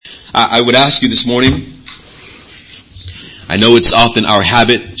I would ask you this morning, I know it's often our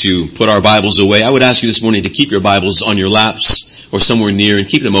habit to put our Bibles away. I would ask you this morning to keep your Bibles on your laps or somewhere near and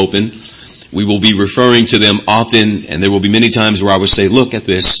keep them open. We will be referring to them often, and there will be many times where I would say, look at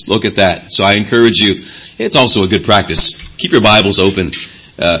this, look at that. So I encourage you, it's also a good practice. Keep your Bibles open.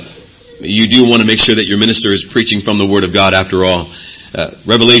 You do want to make sure that your minister is preaching from the Word of God after all.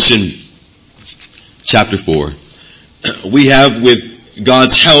 Revelation chapter 4. We have, with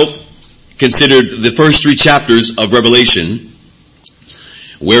God's help, considered the first 3 chapters of Revelation,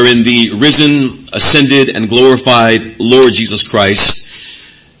 wherein the risen, ascended, and glorified Lord Jesus Christ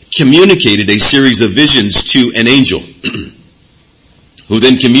communicated a series of visions to an angel, who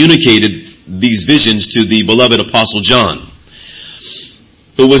then communicated these visions to the beloved Apostle John,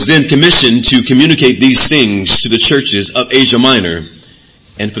 who was then commissioned to communicate these things to the churches of Asia Minor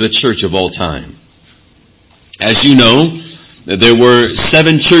and for the church of all time. As you know, there were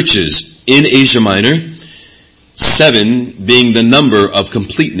 7 churches in Asia Minor, 7 being the number of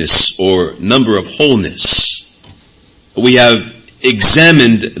completeness or number of wholeness. We have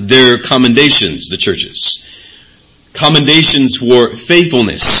examined their commendations, the churches. Commendations for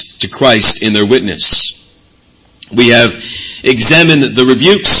faithfulness to Christ in their witness. We have examined the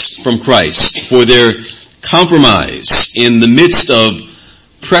rebukes from Christ for their compromise in the midst of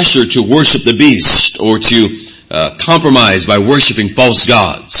pressure to worship the beast or to compromise by worshiping false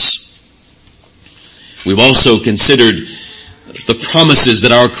gods. We've also considered the promises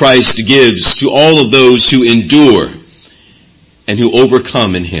that our Christ gives to all of those who endure and who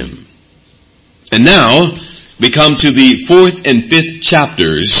overcome in Him. And now we come to the 4th and 5th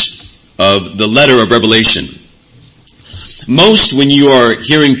chapters of the letter of Revelation. Most, when you are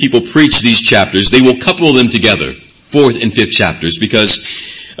hearing people preach these chapters, they will couple them together, 4th and 5th chapters, because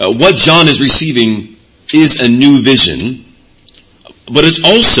what John is receiving is a new vision, but it's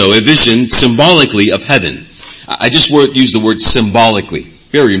also a vision symbolically of heaven. I just use the word symbolically.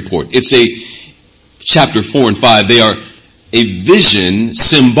 Very important. It's a chapter 4 and 5. They are a vision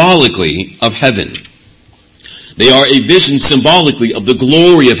symbolically of heaven. They are a vision symbolically of the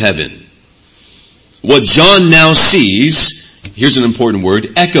glory of heaven. What John now sees, here's an important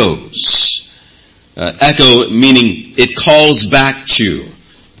word, echoes. Echo meaning it calls back to.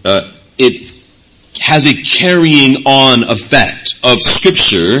 It has a carrying on effect of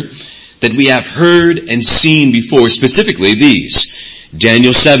Scripture that we have heard and seen before, specifically these: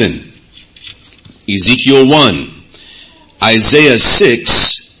 Daniel 7, Ezekiel 1, Isaiah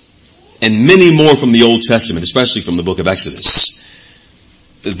 6, and many more from the Old Testament, especially from the book of Exodus.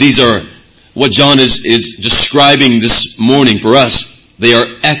 These are what John is describing this morning for us. They are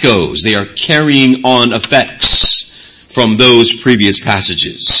echoes. They are carrying on effects from those previous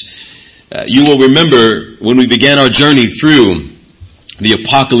passages. You will remember when we began our journey through the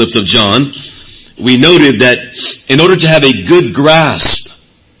Apocalypse of John, we noted that in order to have a good grasp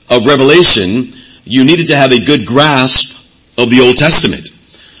of Revelation, you needed to have a good grasp of the Old Testament.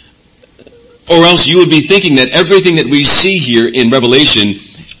 Or else you would be thinking that everything that we see here in Revelation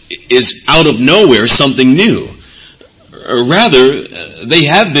is out of nowhere something new. Or rather, they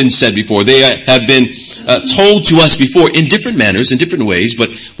have been said before. They have been told to us before in different manners, in different ways, but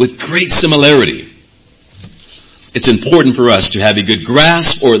with great similarity. It's important for us to have a good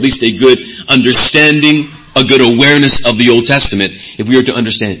grasp, or at least a good understanding, a good awareness of the Old Testament if we are to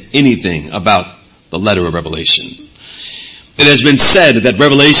understand anything about the letter of Revelation. It has been said that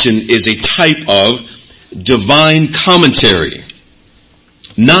Revelation is a type of divine commentary,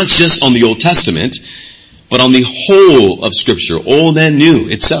 not just on the Old Testament, but on the whole of Scripture, Old and New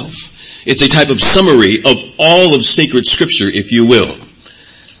itself. It's a type of summary of all of sacred Scripture, if you will.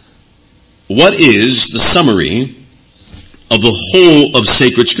 What is the summary of the whole of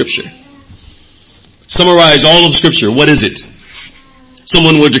sacred Scripture? Summarize all of Scripture. What is it?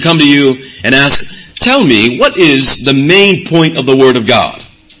 Someone were to come to you and ask, tell me, what is the main point of the Word of God?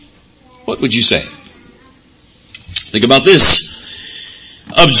 What would you say? Think about this.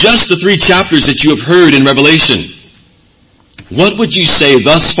 Of just the 3 chapters that you have heard in Revelation, what would you say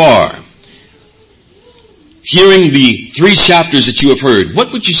thus far? Hearing the 3 chapters that you have heard,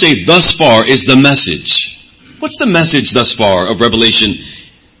 what would you say thus far is the message? What's the message thus far of Revelation?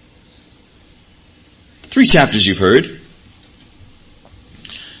 3 chapters you've heard.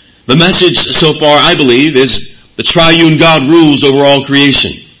 The message so far, I believe, is the triune God rules over all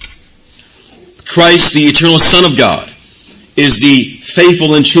creation. Christ, the eternal Son of God, is the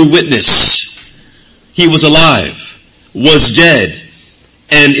faithful and true witness. He was alive, was dead,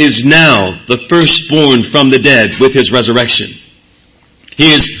 and is now the firstborn from the dead with his resurrection.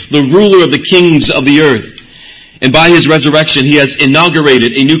 He is the ruler of the kings of the earth, And by his resurrection, he has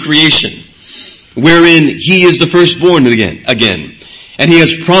inaugurated a new creation, wherein he is the firstborn again. And he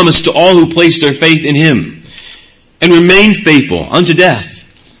has promised to all who place their faith in him and remain faithful unto death,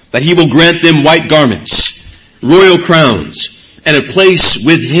 that he will grant them white garments, royal crowns, and a place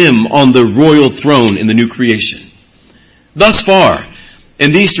with him on the royal throne in the new creation. Thus far,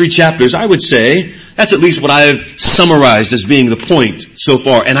 in these 3 chapters, I would say that's at least what I have summarized as being the point so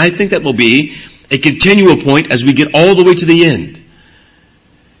far. And I think that will be a continual point as we get all the way to the end.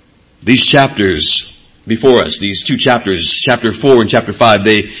 These chapters before us, these 2 chapters, chapter 4 and chapter 5,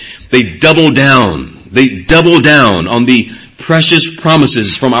 they double down. They double down on the precious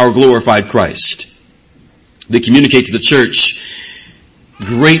promises from our glorified Christ. They communicate to the church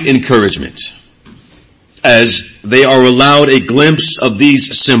great encouragement as they are allowed a glimpse of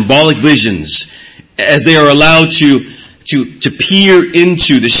these symbolic visions, as they are allowed to peer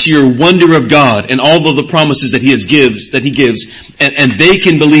into the sheer wonder of God and all of the promises that he gives, and they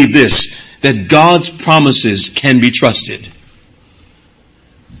can believe this, that God's promises can be trusted.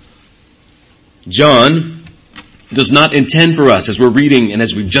 John does not intend for us, as we're reading and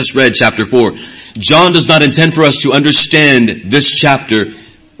as we've just read chapter 4, John does not intend for us to understand this chapter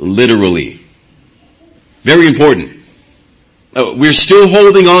literally. Very important. We're still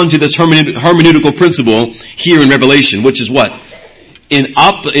holding on to this hermeneutical principle here in Revelation, which is what? In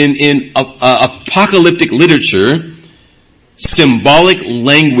apocalyptic literature, symbolic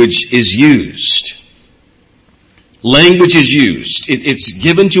language is used. Language is used. It's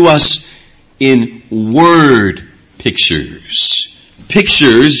given to us in word pictures.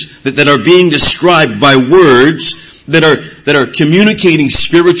 Pictures that are being described by words that are communicating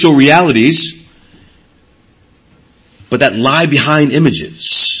spiritual realities, but that lie behind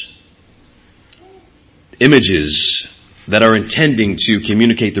images. Images that are intending to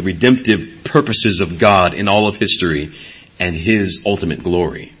communicate the redemptive purposes of God in all of history and his ultimate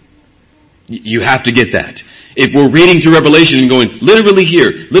glory. You have to get that. If we're reading through Revelation and going literally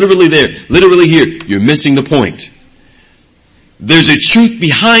here, literally there, literally here, you're missing the point. There's a truth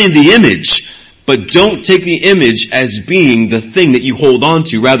behind the image, but don't take the image as being the thing that you hold on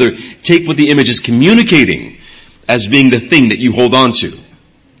to. Rather, take what the image is communicating as being the thing that you hold on to.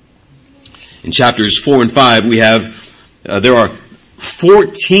 In chapters 4 and 5, we have, there are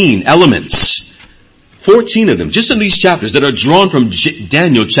 14 elements, 14 of them, just in these chapters, that are drawn from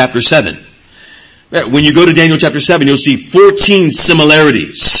Daniel chapter 7. When you go to Daniel chapter 7, you'll see 14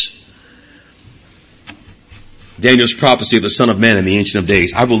 similarities. Daniel's prophecy of the Son of Man in the Ancient of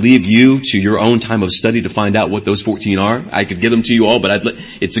Days. I will leave you to your own time of study to find out what those 14 are. I could give them to you all, but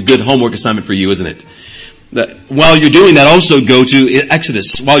it's a good homework assignment for you, isn't it? While you're doing that, also go to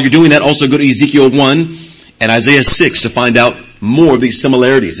Exodus. While you're doing that, also go to Ezekiel 1 and Isaiah 6 to find out more of these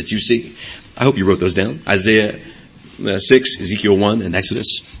similarities that you see. I hope you wrote those down. Isaiah 6, Ezekiel 1, and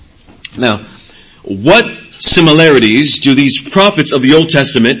Exodus. Now, what similarities do these prophets of the Old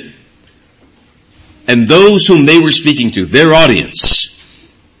Testament and those whom they were speaking to, their audience,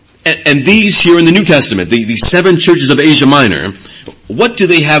 and these here in the New Testament, the 7 churches of Asia Minor, what do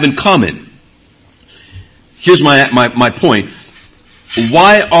they have in common? Here's my point.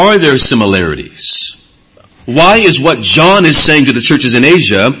 Why are there similarities? Why is what John is saying to the churches in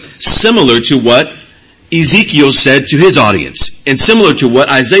Asia similar to what Ezekiel said to his audience, and similar to what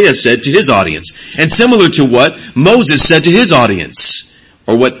Isaiah said to his audience, and similar to what Moses said to his audience,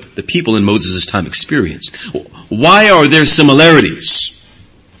 or what the people in Moses' time experienced? Why are there similarities?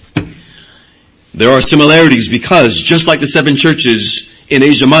 There are similarities because, just like the 7 churches in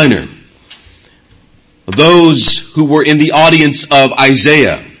Asia Minor, those who were in the audience of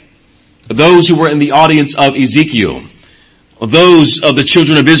Isaiah, those who were in the audience of Ezekiel, those of the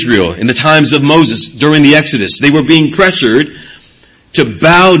children of Israel in the times of Moses during the Exodus, they were being pressured to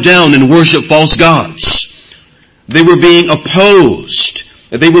bow down and worship false gods. They were being opposed.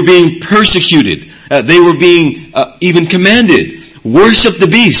 They were being persecuted. They were being even commanded, worship the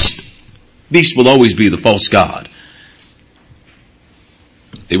beast. Beast will always be the false god.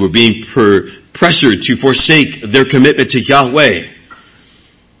 They were being pressured to forsake their commitment to Yahweh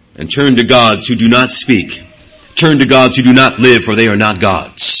and turn to gods who do not speak. Turn to gods who do not live, for they are not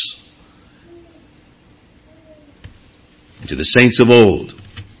gods. And to the saints of old,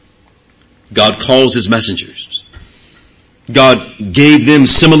 God calls his messengers. God gave them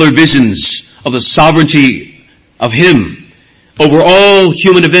similar visions of the sovereignty of him over all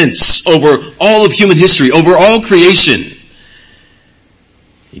human events, over all of human history, over all creation.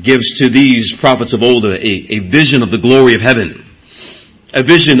 He gives to these prophets of old a vision of the glory of heaven, a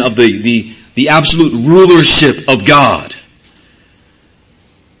vision of the absolute rulership of God,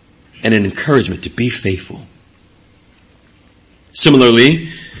 and an encouragement to be faithful. Similarly,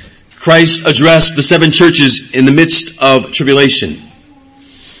 Christ addressed the 7 churches in the midst of tribulation.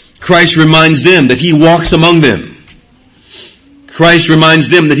 Christ reminds them that he walks among them. Christ reminds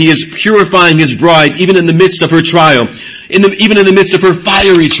them that he is purifying his bride even in the midst of her trial. Even in the midst of her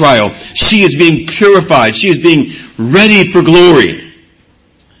fiery trial, she is being purified. She is being readied for glory.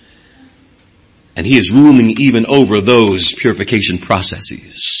 And he is ruling even over those purification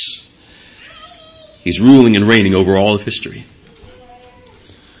processes. He's ruling and reigning over all of history.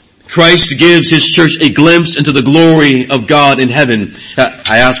 Christ gives his church a glimpse into the glory of God in heaven.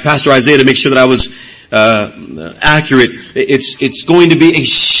 I asked Pastor Isaiah to make sure that I was accurate. It's going to be a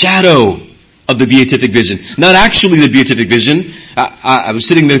shadow of the beatific vision. Not actually the beatific vision. I was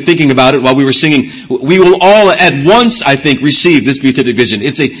sitting there thinking about it while we were singing. We will all at once, I think, receive this beatific vision.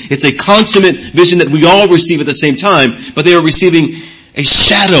 It's a consummate vision that we all receive at the same time, but they are receiving a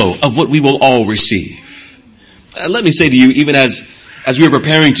shadow of what we will all receive. Let me say to you, even as we are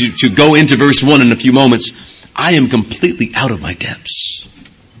preparing to go into verse 1 in a few moments, I am completely out of my depths.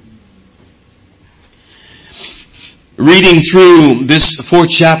 Reading through this 4th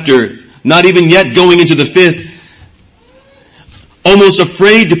chapter, not even yet going into the 5th, almost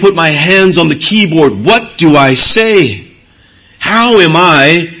afraid to put my hands on the keyboard. What do I say? How am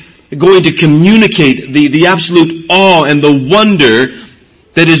I going to communicate the absolute awe and the wonder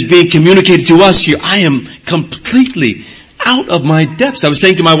that is being communicated to us here? I am completely out of my depths. I was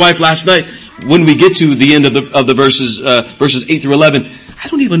saying to my wife last night, when we get to the end of the verses 8 through 11, I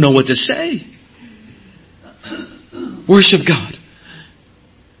don't even know what to say. Worship God.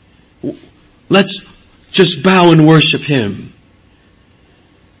 Let's just bow and worship him.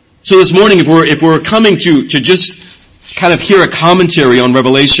 So this morning, if we're coming to just kind of hear a commentary on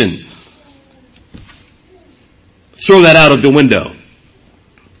Revelation, throw that out of the window.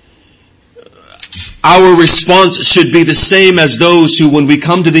 Our response should be the same as those who, when we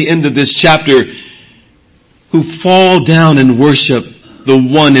come to the end of this chapter, who fall down and worship the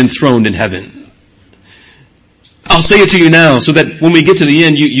one enthroned in heaven. I'll say it to you now so that when we get to the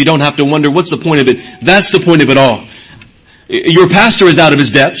end, you don't have to wonder what's the point of it. That's the point of it all. Your pastor is out of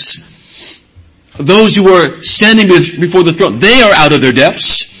his depths. Those who are standing before the throne, they are out of their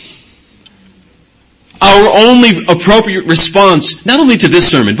depths. Our only appropriate response, not only to this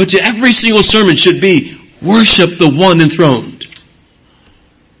sermon, but to every single sermon, should be worship the one enthroned.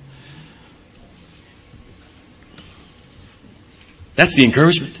 That's the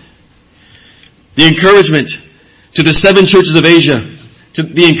encouragement. The encouragement to the 7 churches of Asia, to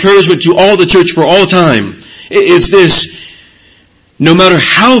the encouragement to all the church for all time, is this: no matter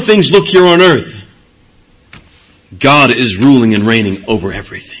how things look here on earth, God is ruling and reigning over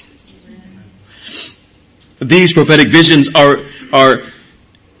everything. These prophetic visions are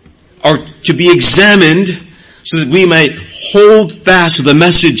to be examined so that we might hold fast to the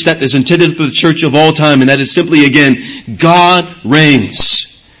message that is intended for the church of all time, and that is simply, again, God reigns.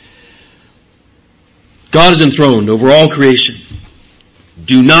 God is enthroned over all creation.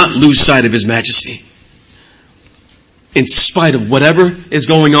 Do not lose sight of his majesty. In spite of whatever is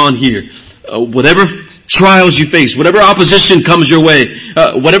going on here, whatever trials you face, whatever opposition comes your way,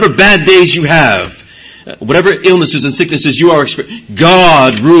 whatever bad days you have, whatever illnesses and sicknesses you are experiencing,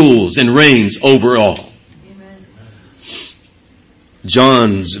 God rules and reigns over all. Amen.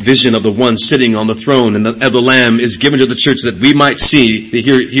 John's vision of the one sitting on the throne and of the Lamb is given to the church that we might see,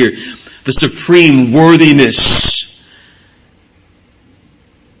 here, the supreme worthiness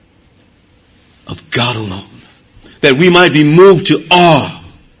of God alone. That we might be moved to awe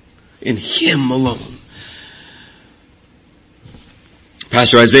in him alone.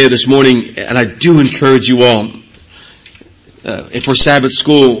 Pastor Isaiah this morning, and I do encourage you all, for Sabbath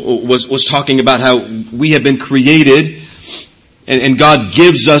school, was talking about how we have been created, and God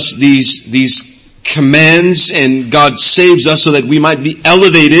gives us these commands, and God saves us so that we might be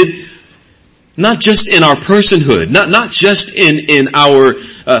elevated, not just in our personhood, not just in our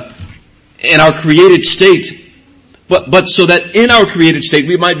created state, but so that in our created state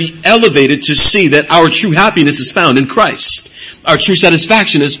we might be elevated to see that our true happiness is found in Christ. Our true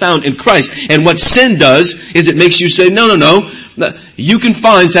satisfaction is found in Christ. And what sin does is it makes you say, no. You can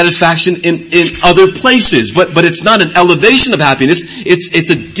find satisfaction in other places, but it's not an elevation of happiness. It's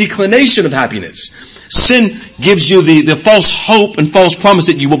a declination of happiness. Sin gives you the false hope and false promise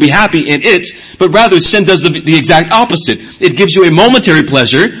that you will be happy in it, but rather sin does the exact opposite. It gives you a momentary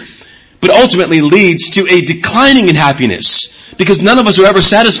pleasure, but ultimately leads to a declining in happiness. Because none of us are ever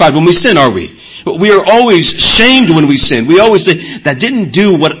satisfied when we sin, are we? We are always shamed when we sin. We always say, that didn't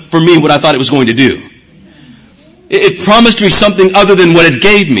do what I thought it was going to do. It promised me something other than what it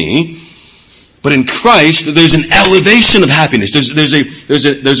gave me. But in Christ, there's an elevation of happiness.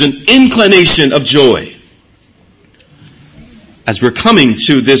 There's an inclination of joy. As we're coming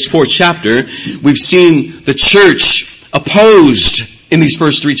to this fourth chapter, we've seen the church opposed in these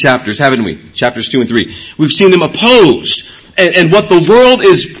first three chapters, haven't we? Chapters 2 and 3. We've seen them opposed. And what the world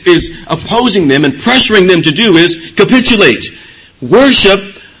is opposing them and pressuring them to do is capitulate. Worship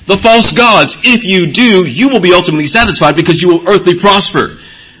the false gods. If you do, you will be ultimately satisfied because you will earthly prosper.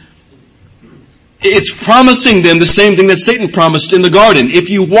 It's promising them the same thing that Satan promised in the garden. If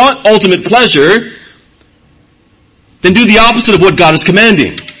you want ultimate pleasure, then do the opposite of what God is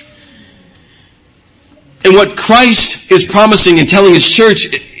commanding. And what Christ is promising and telling his church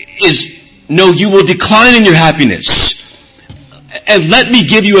is, no, you will decline in your happiness. And let me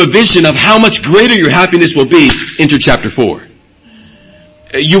give you a vision of how much greater your happiness will be. Enter chapter 4.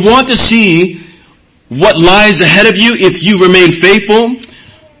 You want to see what lies ahead of you if you remain faithful?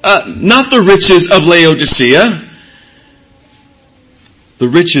 Not the riches of Laodicea, the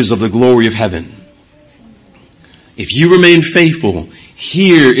riches of the glory of heaven. If you remain faithful,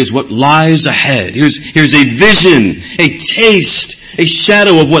 here is what lies ahead. Here's a vision, a taste, a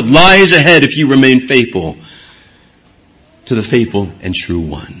shadow of what lies ahead if you remain faithful to the faithful and true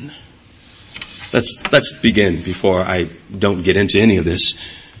one. Let's begin before I don't get into any of this.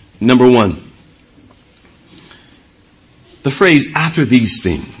 Number one, the phrase, after these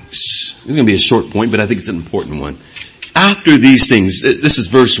things. This is going to be a short point, but I think it's an important one. After these things, this is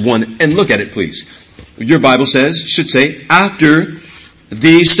verse 1, and look at it please. Your Bible should say, after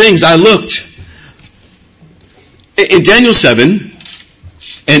these things I looked. In Daniel 7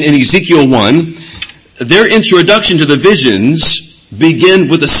 and in Ezekiel 1, their introduction to the visions begin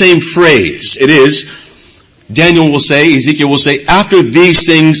with the same phrase. It is, Daniel will say, Ezekiel will say, after these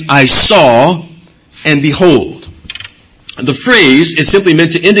things I saw and behold. The phrase is simply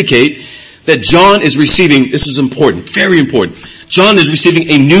meant to indicate that John is receiving, this is important, very important. John is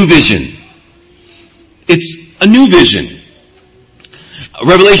receiving a new vision. It's a new vision.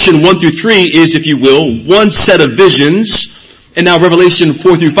 Revelation 1 through 3 is, if you will, one set of visions. And now Revelation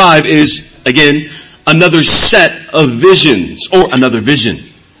 4 through 5 is, again, another set of visions, or another vision.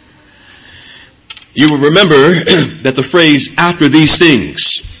 You will remember that the phrase, after these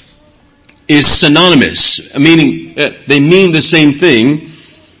things, is synonymous, meaning they mean the same thing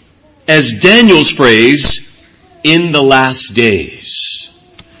as Daniel's phrase, in the last days.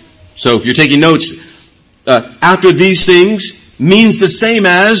 So if you're taking notes, after these things means the same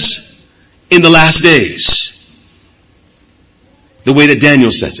as in the last days. The way that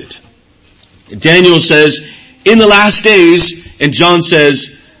Daniel says it. Daniel says, in the last days, and John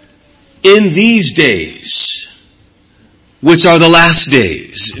says, in these days, which are the last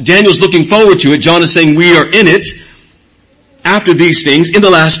days. Daniel's looking forward to it. John is saying we are in it after these things, in the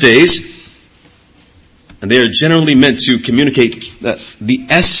last days. And they are generally meant to communicate the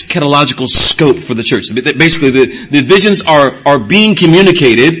eschatological scope for the church. Basically, the visions are being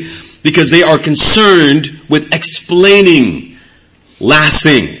communicated because they are concerned with explaining last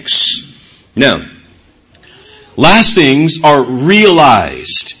things. Now, last things are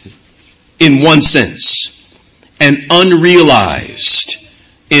realized in one sense and unrealized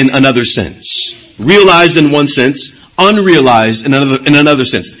in another sense. Realized in one sense, unrealized in another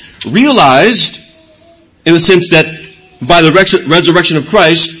sense. Realized in the sense that by the resurrection of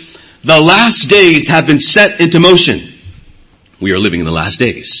Christ, the last days have been set into motion. We are living in the last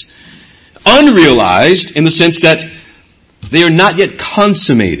days. Unrealized in the sense that they are not yet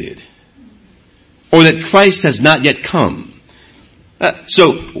consummated, or that Christ has not yet come.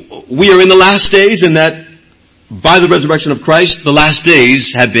 So we are in the last days, and that by the resurrection of Christ, the last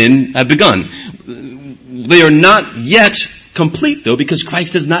days have begun. They are not yet complete, though, because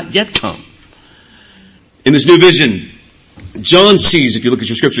Christ has not yet come. In this new vision, John sees, if you look at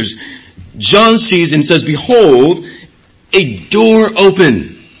your scriptures, John sees and says, behold, a door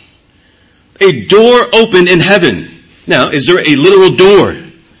open. A door open in heaven. Now, is there a literal door?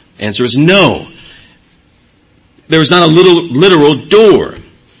 Answer is no. There is not a literal door.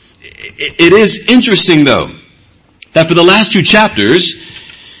 It is interesting, though, that for the last two chapters,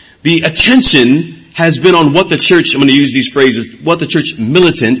 the attention has been on what the church, I'm going to use these phrases, what the church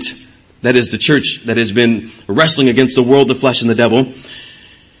militant, that is the church that has been wrestling against the world, the flesh, and the devil,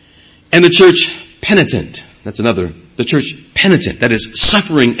 and the church penitent, that's another, the church penitent, that is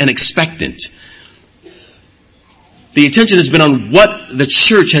suffering and expectant. The attention has been on what the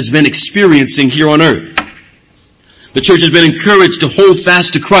church has been experiencing here on earth. The church has been encouraged to hold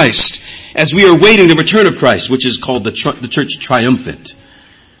fast to Christ as we are waiting the return of Christ, which is called the church triumphant.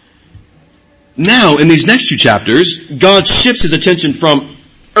 Now, in these next two chapters, God shifts his attention from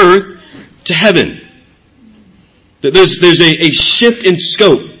earth to heaven. There's a shift in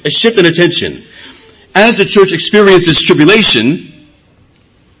scope, a shift in attention. As the church experiences tribulation,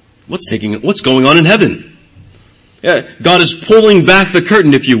 what's going on in heaven? God is pulling back the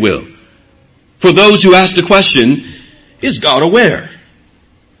curtain, if you will. For those who ask the question, is God aware?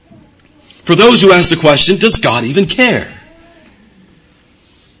 For those who ask the question, does God even care?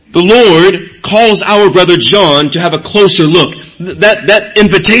 The Lord calls our brother John to have a closer look. That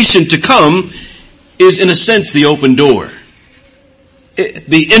invitation to come is in a sense the open door.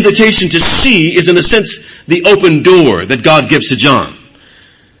 The invitation to see is in a sense the open door that God gives to John.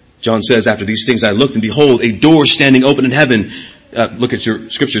 John says, after these things I looked, and behold, a door standing open in heaven. Look at your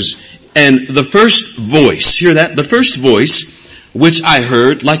scriptures. And the first voice, hear that? The first voice, which I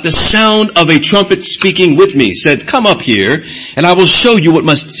heard, like the sound of a trumpet speaking with me, said, come up here, and I will show you what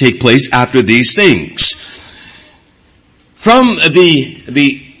must take place after these things. From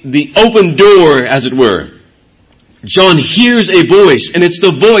the open door, as it were, John hears a voice, and it's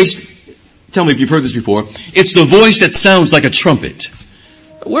the voice, tell me if you've heard this before, it's the voice that sounds like a trumpet.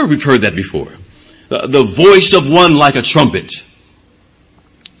 Where have we heard that before? The voice of one like a trumpet.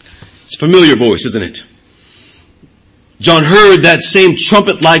 It's a familiar voice, isn't it? John heard that same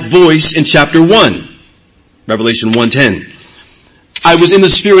trumpet-like voice in chapter 1, Revelation 1:10. I was in the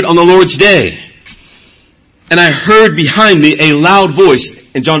Spirit on the Lord's day, and I heard behind me a loud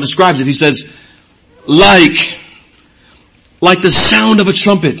voice, and John describes it. He says, like the sound of a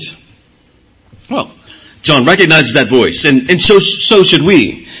trumpet. Well, John recognizes that voice, and so should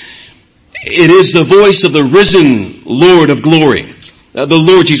we. It is the voice of the risen Lord of glory, the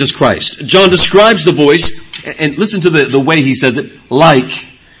Lord Jesus Christ. John describes the voice, and listen to the way he says it, like.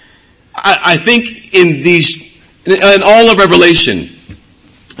 I think in all of Revelation,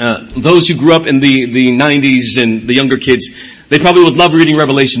 those who grew up in the 90s and the younger kids, they probably would love reading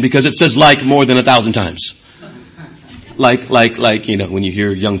Revelation because it says like more than 1,000 times. Like, when you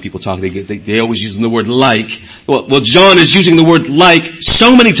hear young people talk, they always use the word like. Well, John is using the word like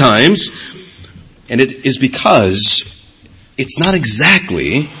so many times, and it is because it's not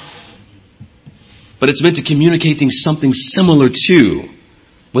exactly, but it's meant to communicate something similar to,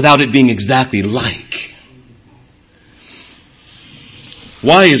 without it being exactly like.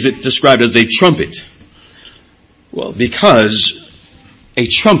 Why is it described as a trumpet? Well, because a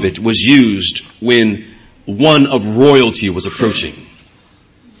trumpet was used when one of royalty was approaching.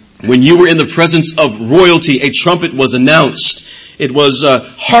 When you were in the presence of royalty, a trumpet was announced. It was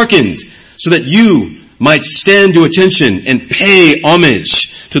hearkened so that you might stand to attention and pay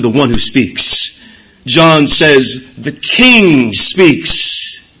homage to the one who speaks. John says, the King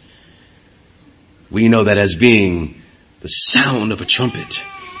speaks. We know that as being the sound of a trumpet.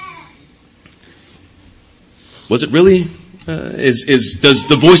 Was it really? Does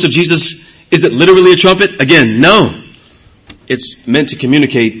the voice of Jesus, is it literally a trumpet? Again, no. It's meant to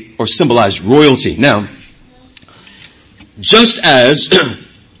communicate or symbolize royalty. Now, just as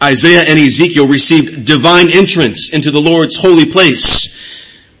Isaiah and Ezekiel received divine entrance into the Lord's holy place,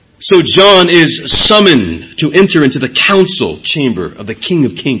 so John is summoned to enter into the council chamber of the King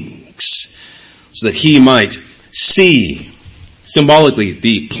of Kings, so that he might see symbolically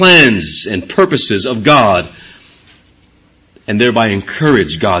the plans and purposes of God and thereby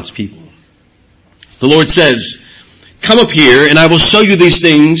encourage God's people. The Lord says, come up here and I will show you these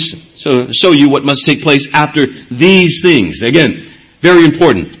things, so show you what must take place after these things. Again, very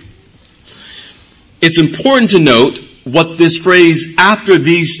important. It's important to note what this phrase, after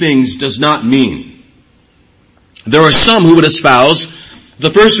these things, does not mean. There are some who would espouse the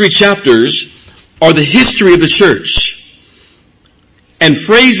first 3 chapters are the history of the church. And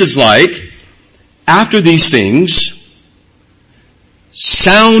phrases like, after these things,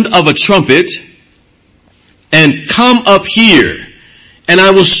 sound of a trumpet, and come up here, and I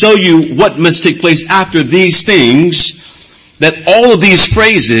will show you what must take place after these things, that all of these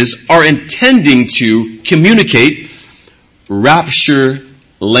phrases are intending to communicate rapture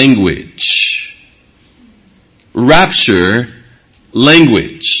language. Rapture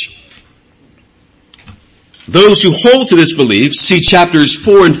language. Those who hold to this belief see chapters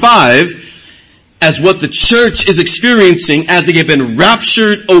 4 and 5 as what the church is experiencing as they have been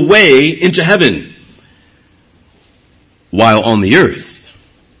raptured away into heaven. While on the earth,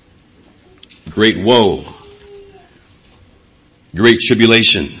 great woe, great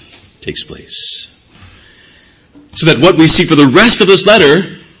tribulation takes place. So that what we see for the rest of this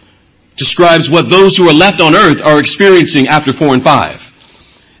letter describes what those who are left on earth are experiencing after 4 and 5.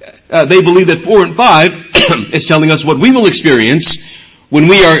 They believe that 4 and 5 is telling us what we will experience when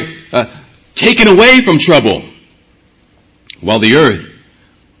we are taken away from trouble, while the earth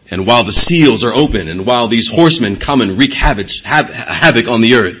and while the seals are open, and while these horsemen come and wreak havoc on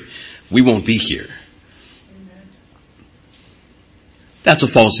the earth, we won't be here. That's a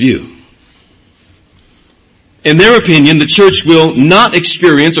false view. In their opinion, the church will not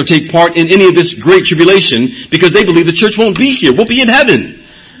experience or take part in any of this great tribulation because they believe the church won't be here. We'll be in heaven.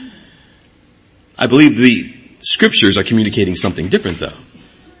 I believe the scriptures are communicating something different, though.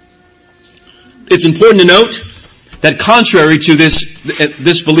 It's important to note that contrary to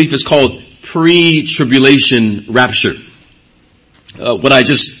this belief is called pre-tribulation rapture. What I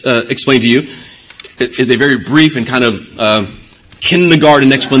just explained to you is a very brief and kind of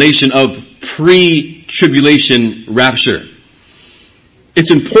kindergarten explanation of pre-tribulation rapture. It's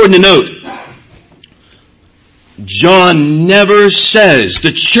important to note, John never says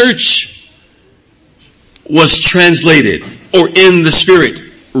the church was translated or in the Spirit,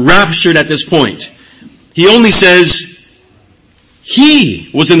 raptured at this point. He only says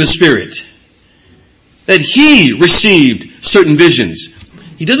he was in the Spirit, that he received certain visions.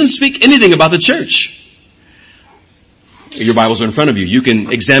 He doesn't speak anything about the church. Your Bibles are in front of you. You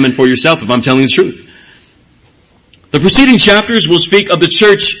can examine for yourself if I'm telling the truth. The preceding chapters will speak of the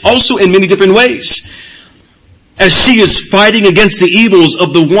church also in many different ways, as she is fighting against the evils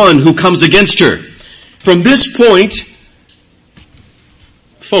of the one who comes against her. From this point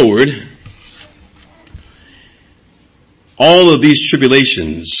forward, all of these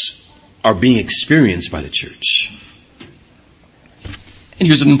tribulations are being experienced by the church. And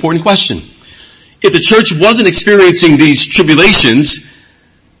here's an important question. If the church wasn't experiencing these tribulations,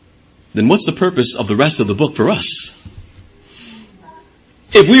 then what's the purpose of the rest of the book for us?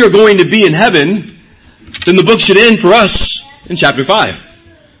 If we are going to be in heaven, then the book should end for us in chapter 5.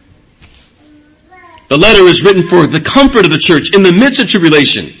 The letter is written for the comfort of the church in the midst of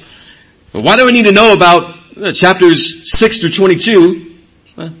tribulation. Why do I need to know about chapters 6 through 22?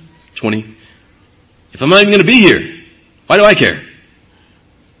 20. If I'm not even going to be here, why do I care?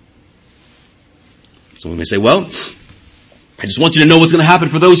 Someone may say, well, I just want you to know what's going to happen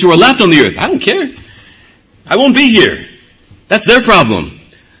for those who are left on the earth. I don't care. I won't be here. That's their problem.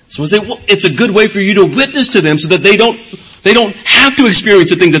 Someone say, well, it's a good way for you to witness to them so that they don't have to experience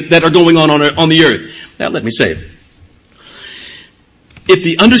the things that are going on the earth. Now let me say it. If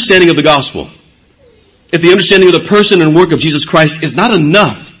the understanding of the gospel, if the understanding of the person and work of Jesus Christ is not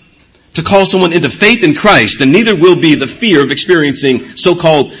enough to call someone into faith in Christ, then neither will be the fear of experiencing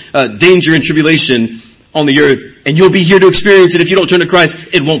so-called danger and tribulation on the earth. And you'll be here to experience it. If you don't turn to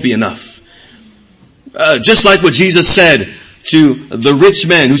Christ, it won't be enough. Just like what Jesus said to the rich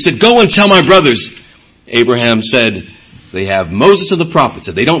man who said, go and tell my brothers. Abraham said, they have Moses and the prophets.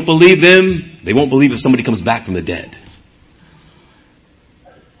 If they don't believe them, they won't believe if somebody comes back from the dead.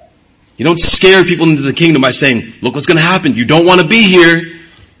 You don't scare people into the kingdom by saying, look what's going to happen. You don't want to be here.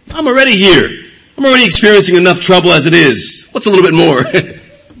 I'm already here. I'm already experiencing enough trouble as it is. What's a little bit more?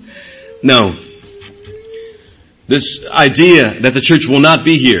 No. This idea that the church will not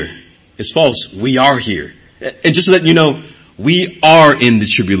be here is false. We are here. And just so that you know, we are in the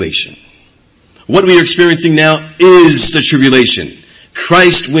tribulation. What we are experiencing now is the tribulation.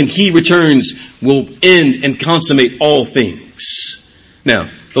 Christ, when he returns, will end and consummate all things. Now,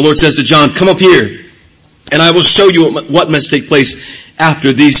 the Lord says to John, come up here, and I will show you what must take place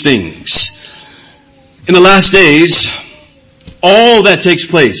after these things. In the last days, all that takes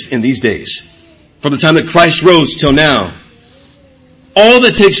place in these days, from the time that Christ rose till now, all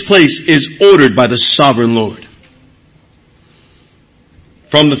that takes place is ordered by the sovereign Lord.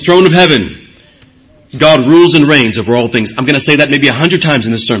 From the throne of heaven, God rules and reigns over all things. I'm going to say that maybe 100 times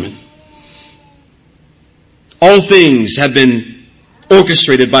in this sermon. All things have been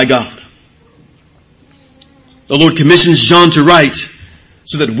orchestrated by God. The Lord commissions John to write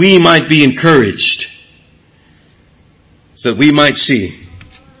so that we might be encouraged, so that we might see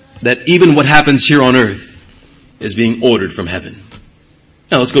that even what happens here on earth is being ordered from heaven.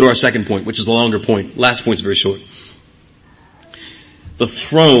 Now let's go to our second point, which is a longer point. Last point is very short. The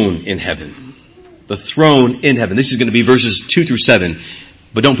throne in heaven. The throne in heaven. This is going to be verses 2 through 7,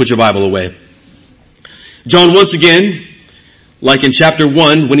 but don't put your Bible away. John, once again, like in chapter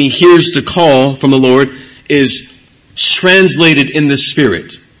 1, when he hears the call from the Lord, is translated in the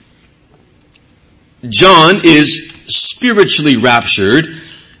Spirit. John is spiritually raptured,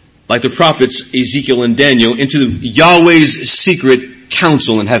 like the prophets Ezekiel and Daniel, into Yahweh's secret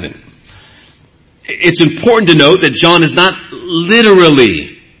council in heaven. It's important to note that John is not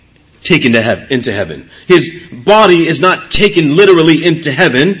literally taken into heaven. His body is not taken literally into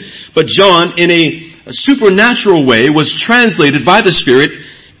heaven, but John, in a supernatural way, was translated by the Spirit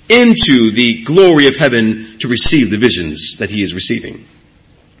into the glory of heaven to receive the visions that he is receiving.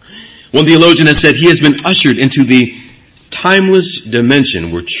 One theologian has said he has been ushered into the timeless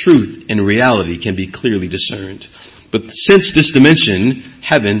dimension where truth and reality can be clearly discerned. But since this dimension,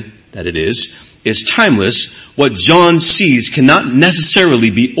 heaven, that it is timeless, what John sees cannot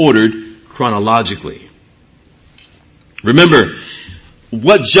necessarily be ordered chronologically. Remember,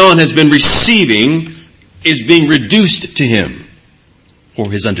 what John has been receiving is being reduced to him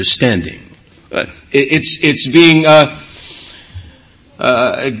for his understanding. It's being, God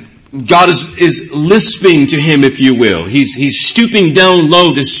is lisping to him, if you will. He's stooping down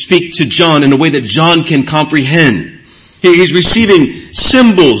low to speak to John in a way that John can comprehend. He's receiving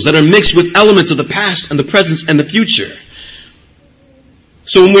symbols that are mixed with elements of the past and the present and the future.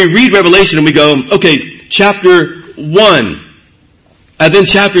 So when we read Revelation and we go, okay, chapter 1, and then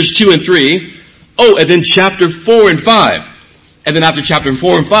chapters 2 and 3, and then chapter 4 and 5. And then after chapter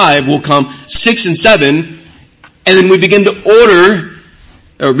 4 and 5 will come 6 and 7, and then we begin to order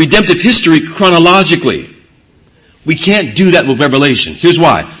redemptive history chronologically. We can't do that with Revelation. Here's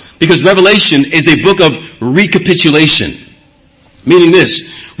why. Because Revelation is a book of recapitulation. Meaning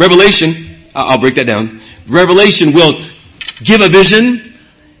this, Revelation, I'll break that down. Revelation will give a vision,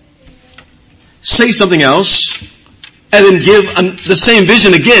 say something else, and then give the same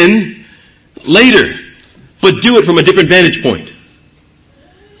vision again later, but do it from a different vantage point.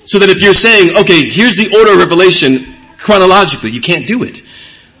 So that if you're saying, okay, here's the order of Revelation chronologically, you can't do it.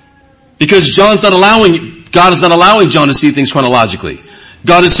 Because God is not allowing John to see things chronologically.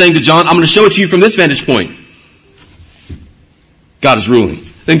 God is saying to John, I'm going to show it to you from this vantage point. God is ruling.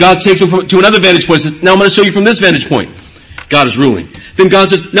 Then God takes him to another vantage point and says, now I'm going to show you from this vantage point. God is ruling. Then God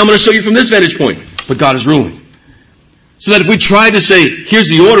says, now I'm going to show you from this vantage point. But God is ruling. So that if we try to say, here's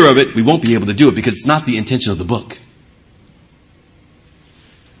the order of it, we won't be able to do it because it's not the intention of the book.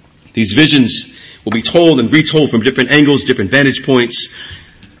 These visions will be told and retold from different angles, different vantage points,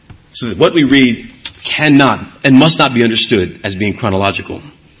 so that what we read cannot and must not be understood as being chronological.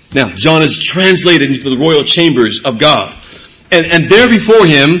 Now, John is translated into the royal chambers of God. And there before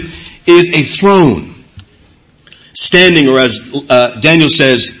him is a throne, standing, or as Daniel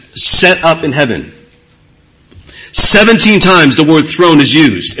says, set up in heaven. 17 times the word throne is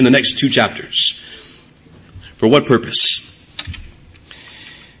used in the next 2 chapters. For what purpose?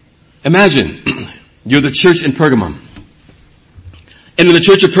 Imagine you're the church in Pergamum. And in the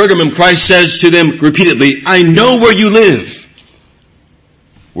church of Pergamum, Christ says to them repeatedly, I know where you live,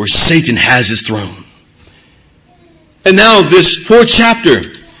 where Satan has his throne. And now this 4th chapter,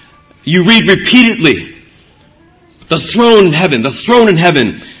 you read repeatedly, the throne in heaven, the throne in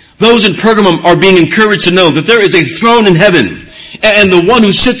heaven. Those in Pergamum are being encouraged to know that there is a throne in heaven, and the one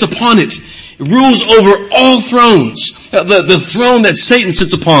who sits upon it rules over all thrones. The throne that Satan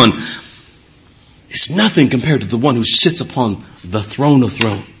sits upon is nothing compared to the one who sits upon the throne of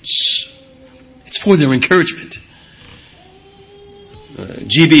thrones. It's for their encouragement.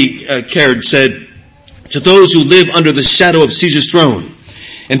 G.B. Caird said, to those who live under the shadow of Caesar's throne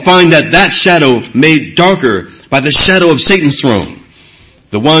and find that shadow made darker by the shadow of Satan's throne,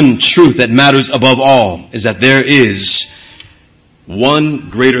 the one truth that matters above all is that there is one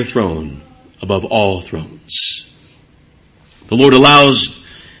greater throne above all thrones. The Lord allows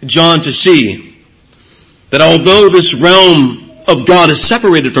John to see that although this realm of God is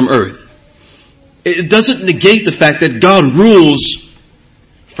separated from earth, it doesn't negate the fact that God rules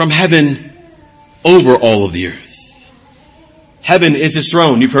from heaven over all of the earth. Heaven is his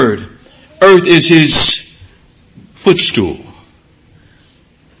throne, you've heard. Earth is his footstool.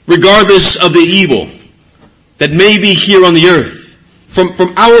 Regardless of the evil that may be here on the earth, from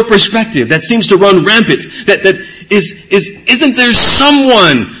our perspective, that seems to run rampant, isn't there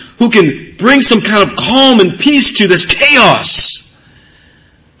someone who can bring some kind of calm and peace to this chaos?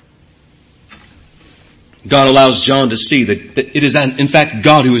 God allows John to see that it is in fact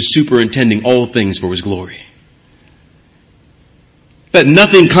God who is superintending all things for his glory. That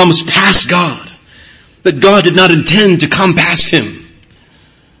nothing comes past God. That God did not intend to come past him.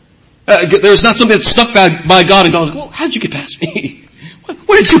 There's not something that's stuck by God and God goes, well, how did you get past me?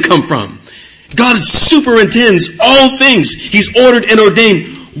 Where did you come from? God superintends all things. He's ordered and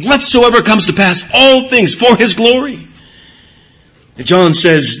ordained whatsoever comes to pass, all things for his glory. And John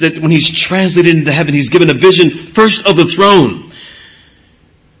says that when he's translated into heaven, he's given a vision first of the throne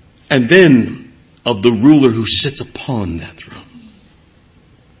and then of the ruler who sits upon that throne.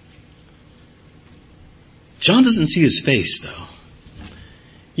 John doesn't see his face though.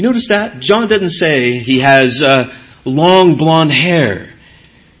 You notice that? John doesn't say he has long blonde hair,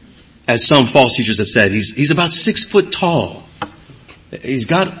 as some false teachers have said. He's about 6 foot tall. He's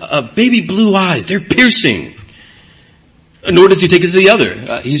got baby blue eyes. They're piercing. Nor does he take it to the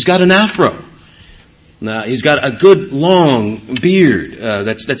other. He's got an afro. He's got a good long beard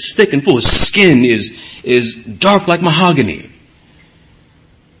that's thick and full. His skin is dark like mahogany.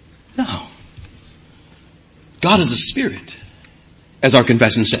 No. God is a spirit, as our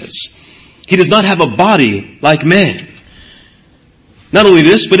confession says. He does not have a body like man. Not only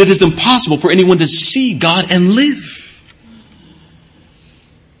this, but it is impossible for anyone to see God and live.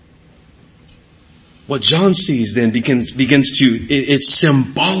 What John sees then begins to, it's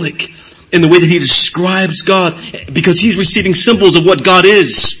symbolic in the way that he describes God, because he's receiving symbols of what God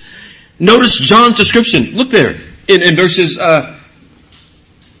is. Notice John's description. Look there in verses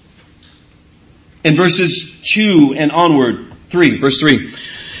 2 and onward. 3, verse 3.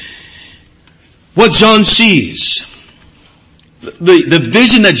 What John sees, the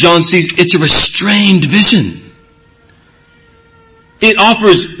vision that John sees, it's a restrained vision. It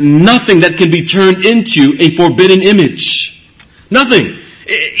offers nothing that can be turned into a forbidden image. Nothing.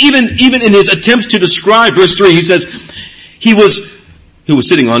 Even in his attempts to describe verse 3, he says, who was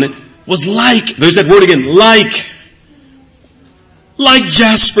sitting on it, was like, there's that word again, like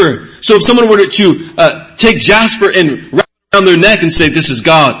jasper. So if someone were to take jasper and wrap it around their neck and say, this is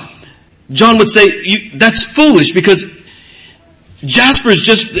God, John would say, that's foolish, because jasper is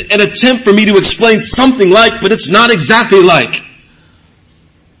just an attempt for me to explain something like, but it's not exactly like.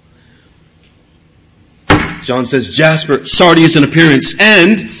 John says jasper, sardius in appearance,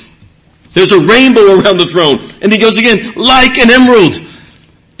 and there's a rainbow around the throne. And he goes again, like an emerald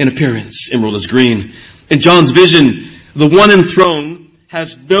in appearance. Emerald is green. In John's vision, the one enthroned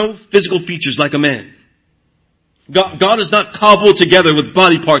has no physical features like a man. God is not cobbled together with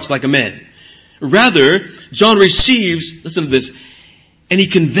body parts like a man. Rather, John receives, listen to this, and he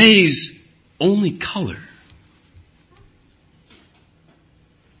conveys only color,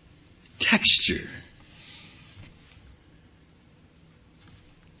 texture,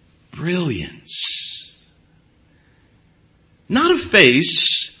 brilliance. Not a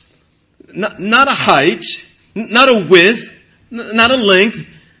face, not a height, not a width, not a length.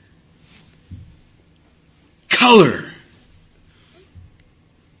 Color.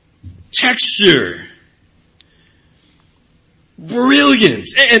 Texture.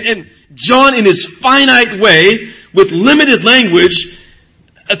 Brilliance. And John, in his finite way, with limited language,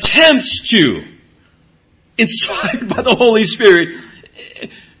 attempts to, inspired by the Holy Spirit,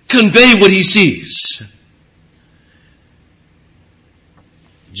 convey what he sees.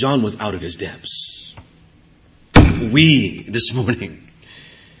 John was out of his depths. We, this morning,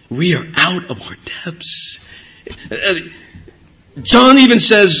 we are out of our depths. John even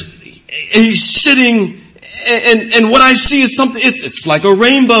says, he's sitting, and what I see is something, it's like a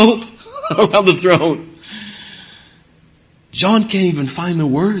rainbow around the throne. John can't even find the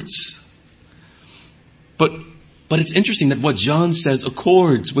words. But it's interesting that what John says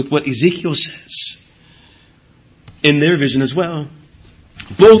accords with what Ezekiel says in their vision as well.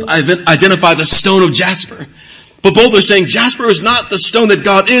 Both identify the stone of jasper, but both are saying jasper is not the stone that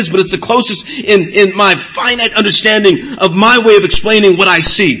God is, but it's the closest in my finite understanding of my way of explaining what I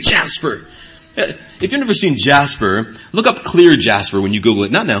see. Jasper. If you've never seen jasper, look up clear jasper when you Google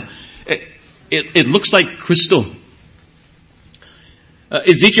it. Not now. It looks like crystal.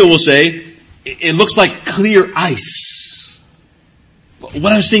 Ezekiel will say, it looks like clear ice.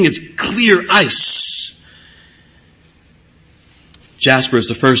 What I'm seeing is clear ice. Jasper is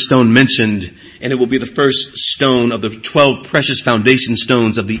the first stone mentioned, and it will be the first stone of the 12 precious foundation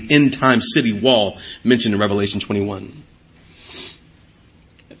stones of the end-time city wall mentioned in Revelation 21.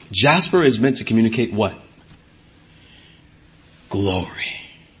 Jasper is meant to communicate what? Glory.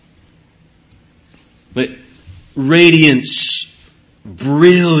 But radiance,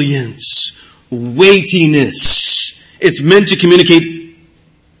 brilliance, weightiness. It's meant to communicate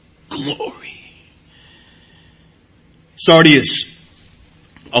glory. Sardius,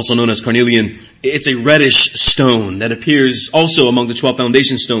 also known as carnelian, it's a reddish stone that appears also among the 12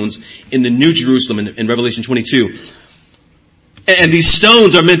 foundation stones in the New Jerusalem in Revelation 22. And these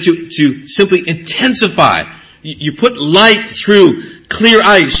stones are meant to simply intensify. You put light through clear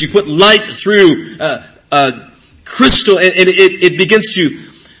ice, you put light through crystal, and it begins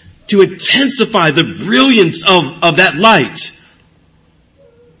to intensify the brilliance of that light.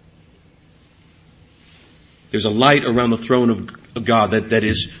 There's a light around the throne of God that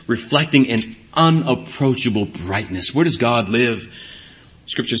is reflecting an unapproachable brightness. Where does God live?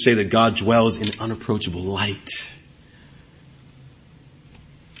 Scriptures say that God dwells in unapproachable light.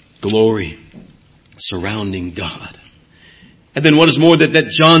 Glory surrounding God. And then what is more that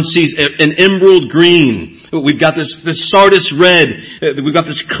John sees an emerald green. We've got this sardis red. We've got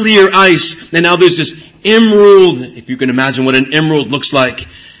this clear ice. And now there's this emerald, if you can imagine what an emerald looks like.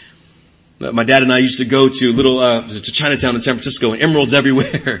 My dad and I used to go to to Chinatown in San Francisco, and emeralds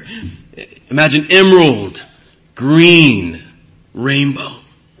everywhere. Imagine emerald, green, rainbow,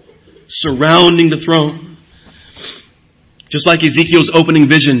 surrounding the throne. Just like Ezekiel's opening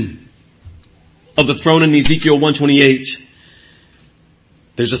vision of the throne in Ezekiel 128,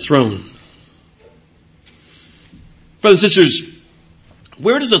 there's a throne. Brothers and sisters,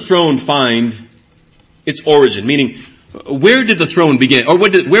 where does a throne find its origin? Meaning, where did the throne begin? Or where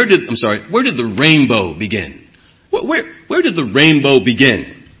did the rainbow begin? Where did the rainbow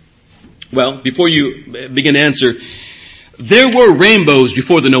begin? Well, before you begin to answer, there were rainbows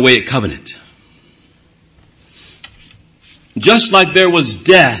before the Noahic covenant. Just like there was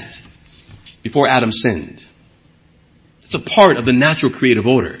death before Adam sinned. It's a part of the natural creative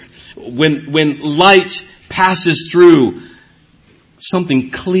order. When light passes through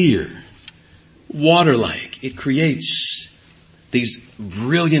something clear, water-like, it creates these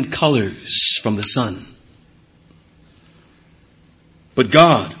brilliant colors from the sun. But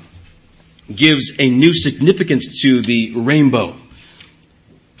God gives a new significance to the rainbow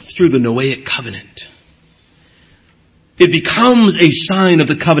through the Noahic covenant. It becomes a sign of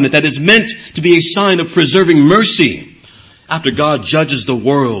the covenant that is meant to be a sign of preserving mercy after God judges the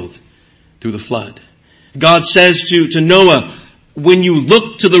world through the flood. God says to Noah, when you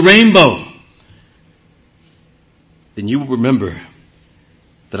look to the rainbow, then you will remember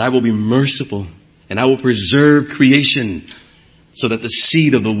that I will be merciful and I will preserve creation so that the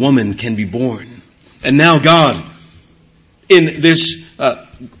seed of the woman can be born. And now God, in this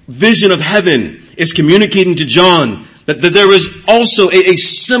vision of heaven, is communicating to John that there is also a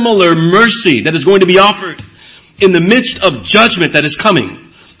similar mercy that is going to be offered in the midst of judgment that is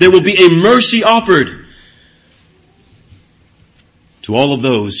coming. There will be a mercy offered to all of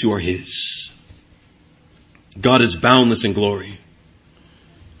those who are His. God is boundless in glory.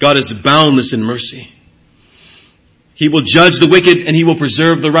 God is boundless in mercy. He will judge the wicked and He will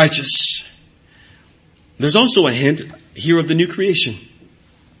preserve the righteous. There's also a hint here of the new creation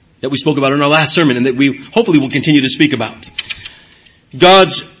that we spoke about in our last sermon and that we hopefully will continue to speak about.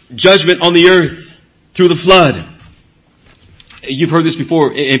 God's judgment on the earth through the flood. You've heard this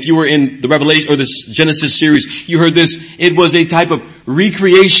before. If you were in the Revelation or this Genesis series, you heard this. It was a type of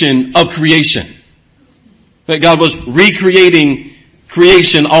recreation of creation. That God was recreating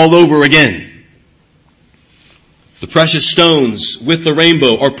creation all over again. The precious stones with the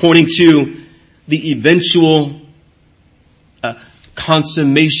rainbow are pointing to the eventual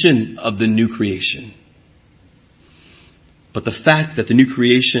consummation of the new creation. But the fact that the new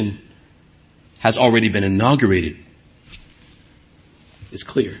creation has already been inaugurated is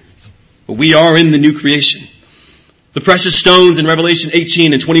clear. But we are in the new creation. The precious stones in Revelation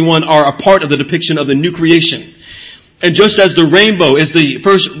 18 and 21 are a part of the depiction of the new creation. And just as the rainbow is the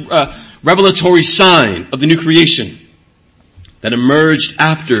first revelatory sign of the new creation that emerged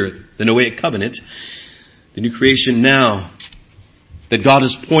after the Noahic covenant, the new creation now that God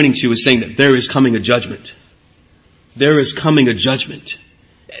is pointing to is saying that there is coming a judgment. There is coming a judgment.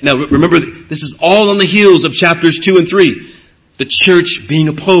 Now remember, this is all on the heels of chapters 2 and 3. The church being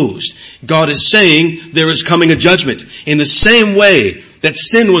opposed. God is saying there is coming a judgment. In the same way that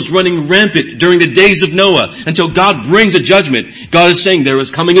sin was running rampant during the days of Noah until God brings a judgment, God is saying there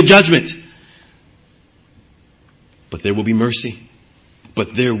is coming a judgment. But there will be mercy.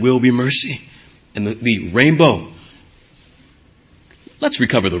 But there will be mercy. And the rainbow. Let's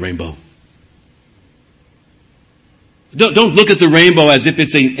recover the rainbow. Don't look at the rainbow as if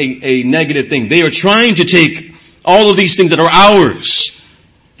it's a negative thing. They are trying to take all of these things that are ours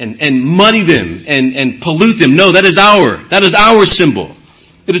and muddy them and pollute them. No, that is our symbol.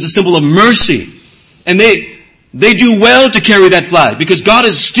 It is a symbol of mercy. And they do well to carry that flag because God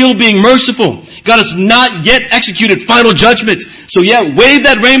is still being merciful. God has not yet executed final judgment. So wave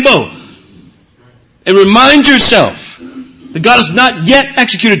that rainbow and remind yourself that God has not yet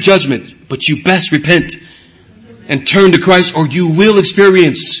executed judgment, but you best repent and turn to Christ or you will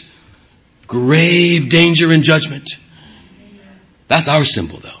experience grave danger and judgment. That's our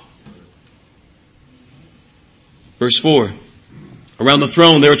symbol though. Verse 4. Around the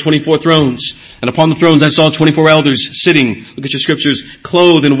throne there are 24 thrones, and upon the thrones I saw 24 elders sitting, look at your scriptures,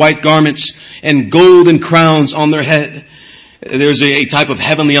 clothed in white garments and golden crowns on their head. There's a type of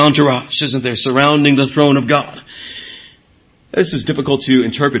heavenly entourage, isn't there, surrounding the throne of God. This is difficult to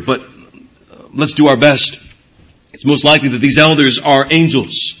interpret, but let's do our best. It's most likely that these elders are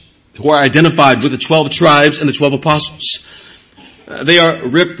angels who are identified with the 12 tribes and the 12 apostles. They are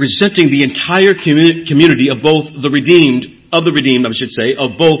representing the entire community of both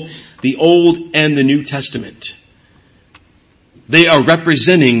of both the Old and the New Testament. They are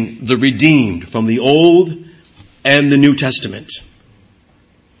representing the redeemed from the Old and the New Testament.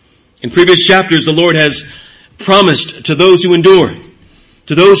 In previous chapters, the Lord has promised to those who endure,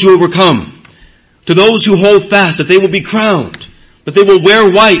 to those who overcome, to those who hold fast, that they will be crowned, that they will wear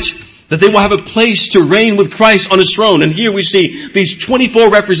white, that they will have a place to reign with Christ on His throne. And here we see these 24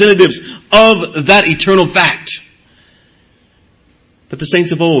 representatives of that eternal fact. That the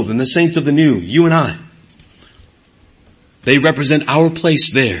saints of old and the saints of the new, you and I, they represent our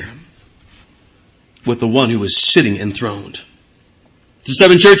place there with the one who is sitting enthroned. The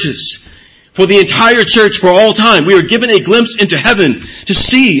 7 churches, for the entire church for all time, we are given a glimpse into heaven to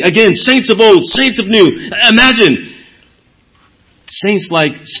see, again, saints of old, saints of new. Imagine saints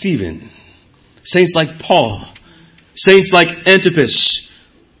like Stephen, saints like Paul, saints like Antipas,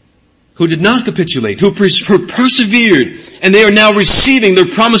 who did not capitulate, who persevered, and they are now receiving their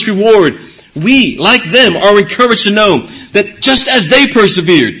promised reward. We, like them, are encouraged to know that just as they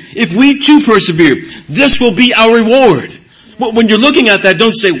persevered, if we too persevere, this will be our reward. When you're looking at that,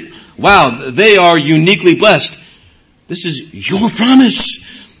 don't say, wow, they are uniquely blessed. This is your promise.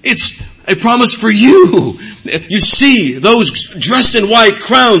 It's a promise for you. You see those dressed in white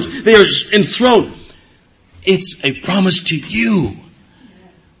crowns, they are enthroned. It's a promise to you.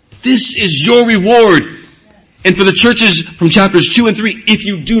 This is your reward. And for the churches from chapters 2 and 3, if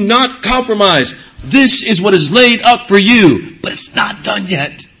you do not compromise, this is what is laid up for you. But it's not done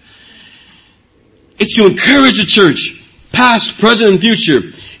yet. It's to encourage the church, past, present, and future.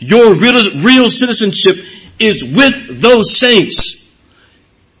 Your real citizenship is with those saints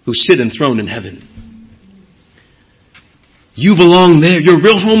who sit enthroned in heaven. You belong there. Your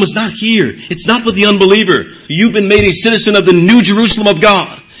real home is not here. It's not with the unbeliever. You've been made a citizen of the New Jerusalem of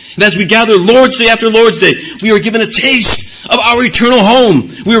God. And as we gather Lord's Day after Lord's Day, we are given a taste of our eternal home.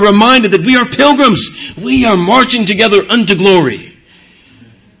 We are reminded that we are pilgrims. We are marching together unto glory.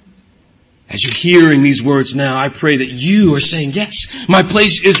 As you're hearing these words now, I pray that you are saying, yes, my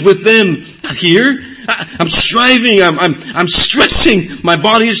place is with them, not here. I'm striving, I'm stressing, my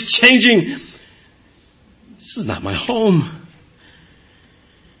body is changing. This is not my home.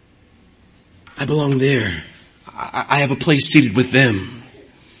 I belong there. I have a place seated with them.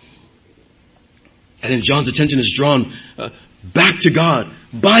 And then John's attention is drawn back to God,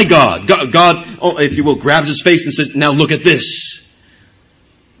 by God. God, if you will, grabs his face and says, now look at this.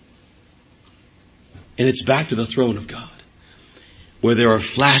 And it's back to the throne of God, where there are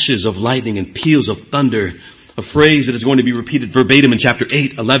flashes of lightning and peals of thunder, a phrase that is going to be repeated verbatim in chapter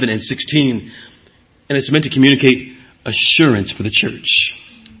 8, 11, and 16. And it's meant to communicate assurance for the church.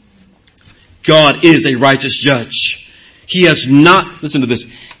 God is a righteous judge. He has not, listen to this,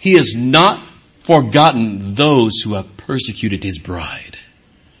 He has not forgotten those who have persecuted His bride.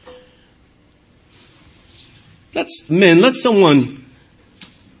 Let someone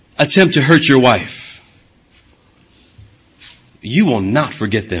attempt to hurt your wife. You will not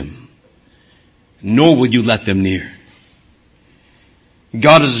forget them, nor will you let them near.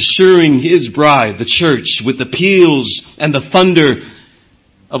 God is assuring His bride, the church, with the peals and the thunder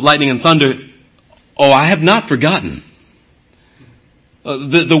of lightning and thunder. Oh, I have not forgotten.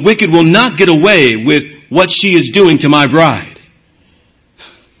 The wicked will not get away with what she is doing to my bride.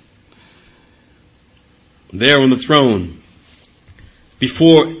 There on the throne,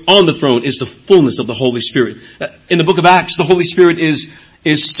 on the throne is the fullness of the Holy Spirit. In the book of Acts, the Holy Spirit is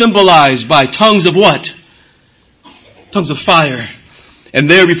symbolized by tongues of what? Tongues of fire. And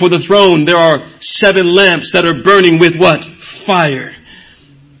there before the throne, there are 7 lamps that are burning with what? Fire.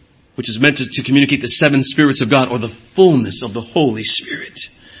 Which is meant to communicate the 7 spirits of God, or the fullness of the Holy Spirit.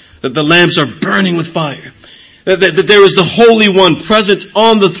 That the lamps are burning with fire. That there is the Holy One present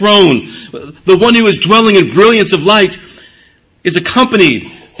on the throne. The one who is dwelling in brilliance of light is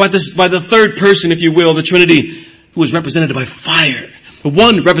accompanied by the third person, if you will, the Trinity, who is represented by fire.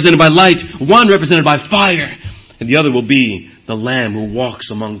 One represented by light, one represented by fire, and the other will be the Lamb who walks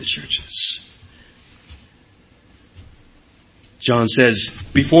among the churches. John says,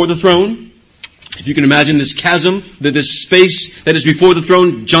 before the throne, if you can imagine this chasm, this space that is before the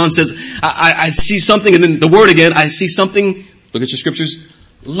throne, John says, I see something, and then the word again, I see something, look at your scriptures,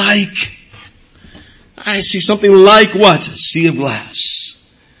 like. I see something like what? A sea of glass.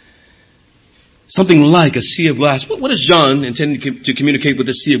 Something like a sea of glass. What is John intending to communicate with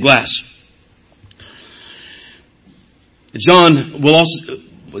this sea of glass? John will also,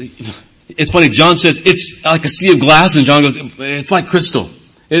 it's funny, John says it's like a sea of glass, and John goes, it's like crystal.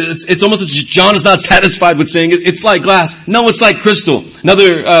 It's almost as John is not satisfied with saying it's like glass. No, it's like crystal.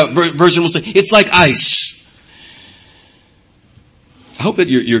 Another version will say it's like ice. I hope that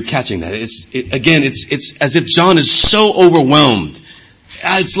you're catching that. It's as if John is so overwhelmed.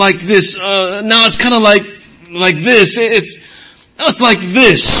 It's like this. Now it's kind of like this. It's like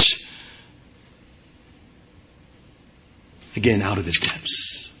this. Again, out of his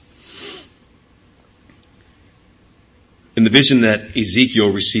depths. In the vision that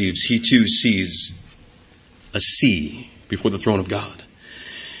Ezekiel receives, he too sees a sea before the throne of God.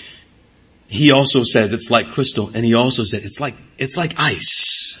 He also says it's like crystal, and he also said it's like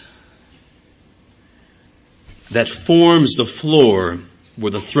ice that forms the floor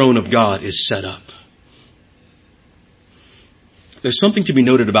where the throne of God is set up. There's something to be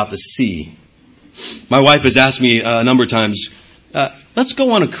noted about the sea. My wife has asked me a number of times, let's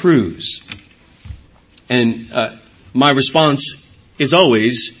go on a cruise. And my response is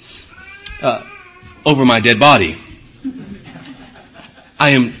always, over my dead body. I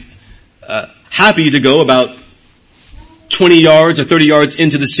am happy to go about 20 yards or 30 yards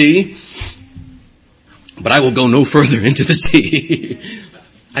into the sea, but I will go no further into the sea.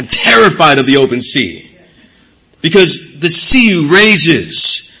 I'm terrified of the open sea because the sea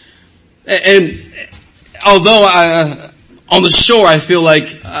rages. And although on the shore I feel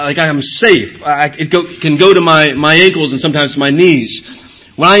like I am safe, it can go to my ankles and sometimes to my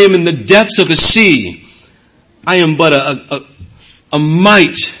knees. When I am in the depths of the sea, I am but a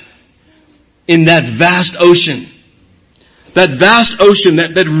mite in that vast ocean. That vast ocean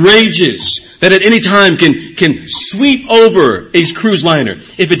that rages, that at any time can sweep over a cruise liner.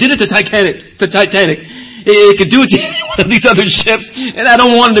 If it did it to Titanic, it could do it to any one of these other ships, and I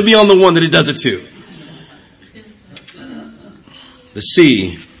don't want it to be on the one that it does it to. The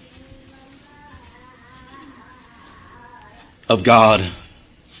sea of God,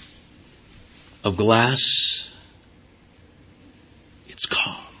 of glass, it's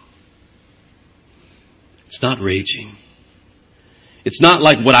calm. It's not raging. It's not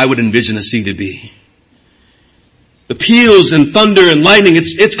like what I would envision a sea to be. The peals and thunder and lightning,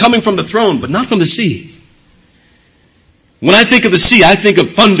 it's coming from the throne, but not from the sea. When I think of the sea, I think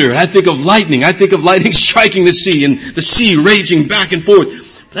of thunder, I think of lightning striking the sea and the sea raging back and forth.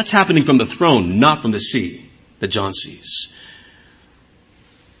 But that's happening from the throne, not from the sea that John sees.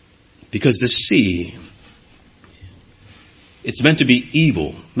 Because the sea, it's meant to be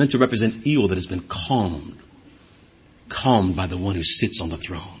evil, meant to represent evil that has been calmed by the one who sits on the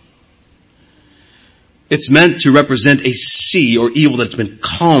throne. It's meant to represent a sea or evil that's been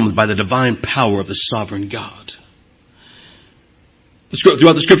calmed by the divine power of the sovereign God.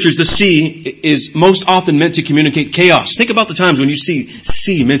 Throughout the scriptures, the sea is most often meant to communicate chaos. Think about the times when you see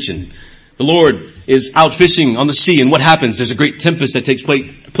sea mentioned. The Lord is out fishing on the sea, and what happens? There's a great tempest that takes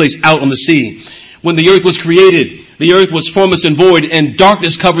place out on the sea. When the earth was created, the earth was formless and void, and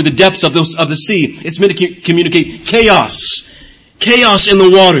darkness covered the depths of the sea. It's meant to communicate chaos. Chaos in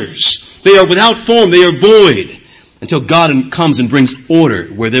the waters. They are without form. They are void until God comes and brings order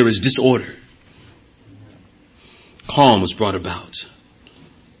where there is disorder. Calm was brought about.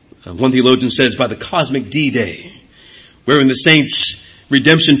 One theologian says, by the cosmic D-Day, wherein the saints'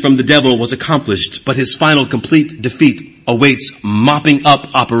 redemption from the devil was accomplished, but his final complete defeat awaits mopping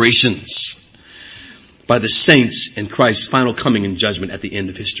up operations by the saints in Christ's final coming and judgment at the end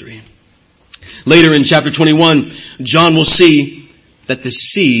of history. Later in chapter 21, John will see that the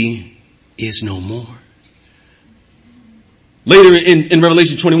sea is no more. Later in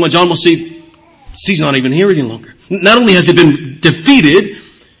Revelation 21, John will see the sea's not even here any longer. Not only has it been defeated,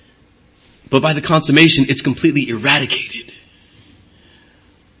 but by the consummation, it's completely eradicated.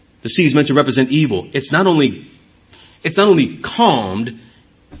 The sea is meant to represent evil. It's not only calmed,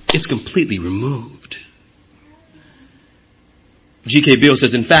 it's completely removed. G.K. Beale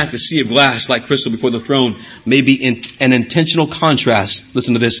says, in fact, the sea of glass, like crystal before the throne, may be in an intentional contrast,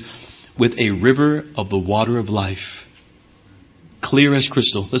 listen to this, with a river of the water of life, clear as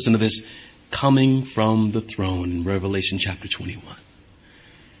crystal, listen to this, coming from the throne in Revelation chapter 21.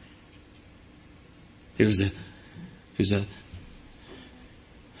 There's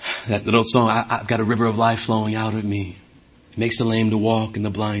that little song, I've got a river of life flowing out of me. It makes the lame to walk and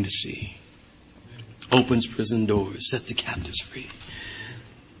the blind to see. Opens prison doors, set the captives free.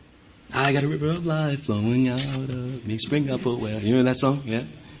 I got a river of life flowing out of me, spring up a well. You know that song? Yeah?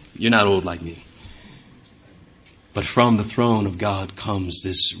 You're not old like me. But from the throne of God comes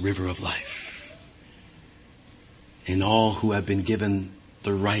this river of life. And all who have been given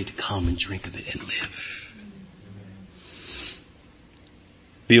the right come and drink of it and live.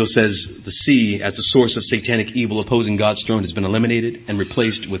 Beale says the sea as the source of satanic evil opposing God's throne has been eliminated and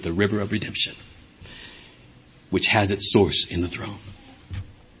replaced with the river of redemption, which has its source in the throne.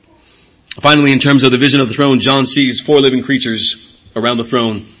 Finally, in terms of the vision of the throne, John sees 4 living creatures around the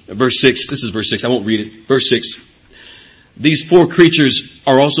throne. Verse 6, this is verse 6, I won't read it. Verse 6. These 4 creatures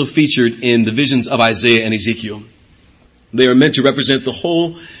are also featured in the visions of Isaiah and Ezekiel. They are meant to represent the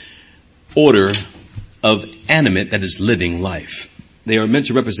whole order of animate, that is living life. They are meant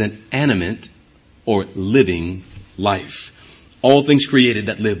to represent animate or living life. All things created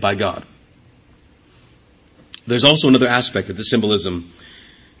that live by God. There's also another aspect of the symbolism.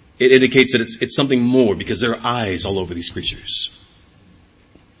 It indicates that it's something more because there are eyes all over these creatures.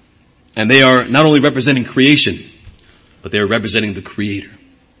 And they are not only representing creation, but they are representing the Creator.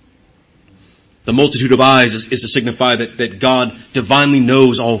 The multitude of eyes is to signify that God divinely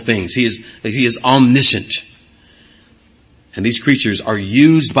knows all things. He is omniscient. And these creatures are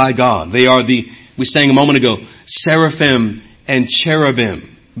used by God. They are we sang a moment ago, seraphim and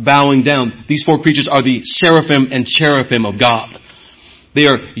cherubim bowing down. These 4 creatures are the seraphim and cherubim of God. They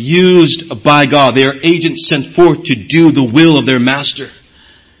are used by God. They are agents sent forth to do the will of their master.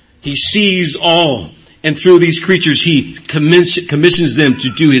 He sees all, and through these creatures he commissions them to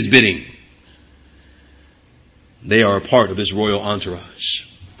do his bidding. They are a part of this royal entourage.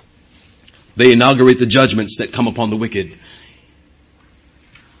 They inaugurate the judgments that come upon the wicked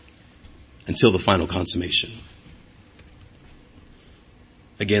until the final consummation.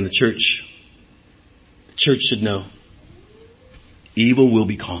 Again, the church should know evil will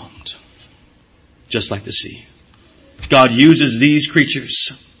be calmed, just like the sea. God uses these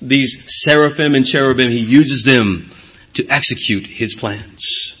creatures, these seraphim and cherubim, he uses them to execute his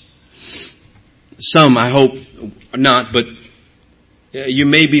plans. Some, I hope not, but you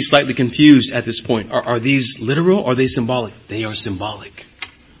may be slightly confused at this point. Are these literal or are they symbolic? They are symbolic.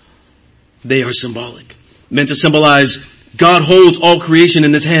 They are symbolic. Meant to symbolize God holds all creation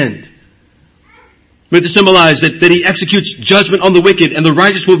in his hand. Meant to symbolize that he executes judgment on the wicked and the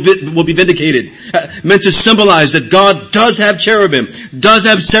righteous will be vindicated. Meant to symbolize that God does have cherubim, does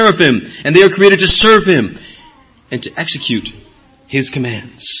have seraphim, and they are created to serve him and to execute his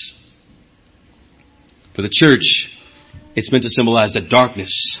commands. For the church, it's meant to symbolize that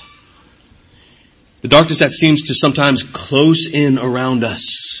darkness. The darkness that seems to sometimes close in around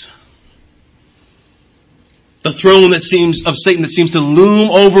us. The throne of Satan that seems to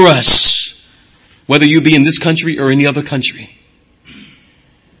loom over us, whether you be in this country or any other country.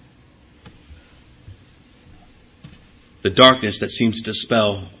 The darkness that seems to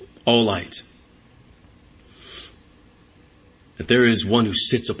dispel all light. That there is one who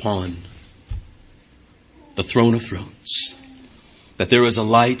sits upon the throne of thrones. That there is a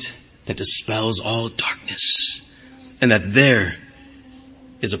light that dispels all darkness. And that there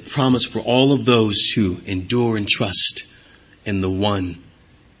is a promise for all of those who endure and trust in the one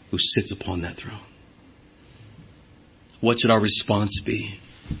who sits upon that throne. What should our response be?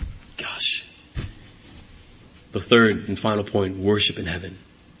 Gosh. The third and final point, worship in heaven.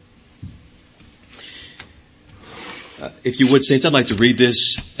 If you would, saints, I'd like to read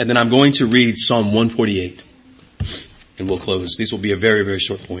this, and then I'm going to read Psalm 148, and we'll close. These will be a very, very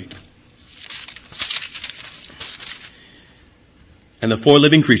short point. And the 4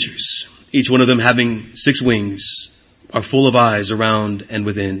 living creatures, each one of them having 6 wings, are full of eyes around and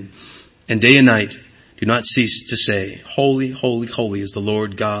within. And day and night do not cease to say, Holy, holy, holy is the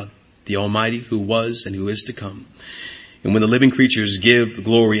Lord God, the Almighty, who was and who is to come. And when the living creatures give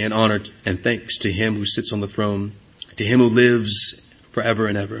glory and honor and thanks to him who sits on the throne, to him who lives forever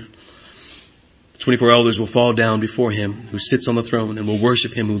and ever. The 24 elders will fall down before him who sits on the throne and will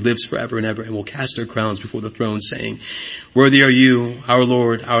worship him who lives forever and ever and will cast their crowns before the throne saying, Worthy are you, our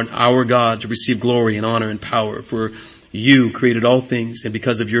Lord, our God, to receive glory and honor and power, for you created all things, and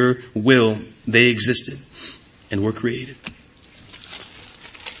because of your will they existed and were created.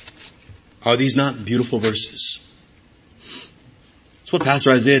 Are these not beautiful verses? It's what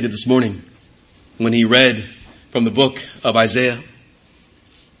Pastor Isaiah did this morning when he read from the book of Isaiah.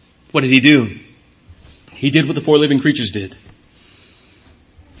 What did he do? He did what the 4 living creatures did.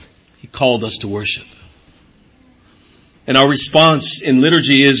 He called us to worship. And our response in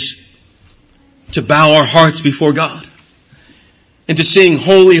liturgy is to bow our hearts before God and to sing,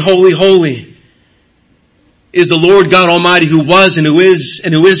 Holy, holy, holy is the Lord God Almighty, who was and who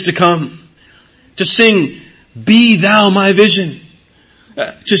is to come. To sing, Be thou my vision.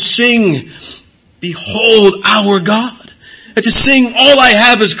 To sing, Behold our God. And to sing, All I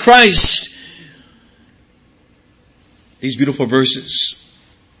have is Christ. These beautiful verses,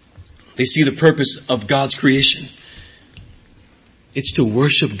 they see the purpose of God's creation. It's to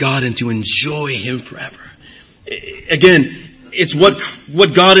worship God and to enjoy him forever. Again, it's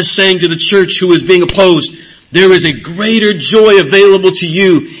what God is saying to the church who is being opposed. There is a greater joy available to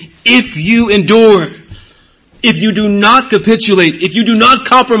you if you endure. If you do not capitulate, if you do not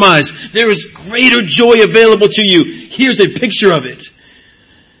compromise, there is greater joy available to you. Here's a picture of it.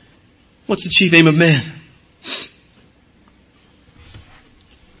 What's the chief aim of man?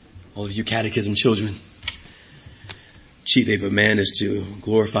 All of you catechism children, chief aim of man is to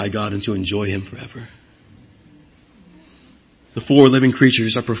glorify God and to enjoy Him forever. The four living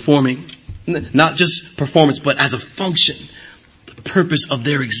creatures are performing, not just performance, but as a function, the purpose of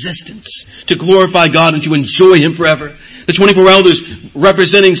their existence, to glorify God and to enjoy Him forever. The 24 elders,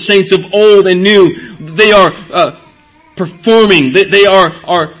 representing saints of old and new, they are performing, they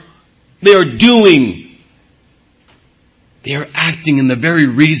are doing, they are acting in the very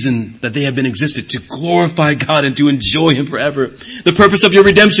reason that they have been existed, to glorify God and to enjoy Him forever. The purpose of your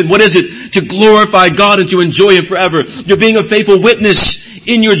redemption, what is it? To glorify God and to enjoy Him forever. You're being a faithful witness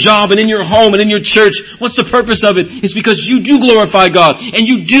in your job and in your home and in your church. What's the purpose of it? It's because you do glorify God and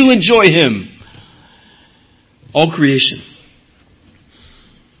you do enjoy Him. All creation,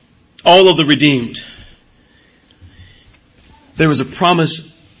 all of the redeemed, there is a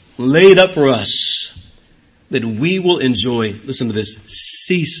promise laid up for us that we will enjoy, listen to this,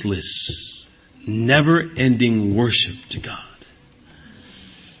 ceaseless, never-ending worship to God.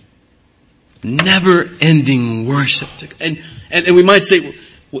 Never-ending worship to God. And we might say,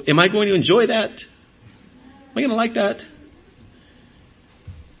 well, am I going to enjoy that? Am I going to like that?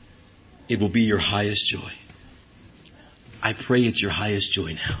 It will be your highest joy. I pray it's your highest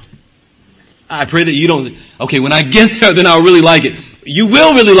joy now. I pray that you don't, okay, when I get there, then I'll really like it. You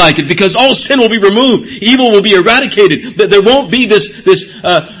will really like it because all sin will be removed. Evil will be eradicated. There won't be this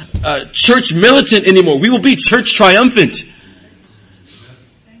church militant anymore. We will be church triumphant.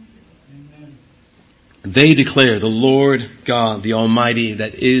 They declare the Lord God, the Almighty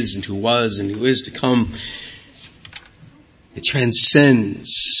that is and who was and who is to come. It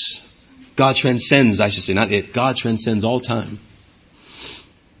transcends. God transcends, I should say, not it. God transcends all time.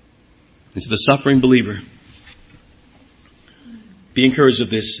 And to the suffering believer, be encouraged of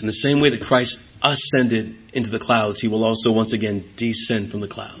this. In the same way that Christ ascended into the clouds, He will also once again descend from the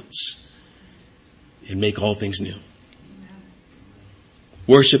clouds and make all things new.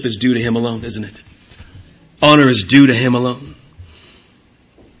 Worship is due to Him alone, isn't it? Honor is due to Him alone.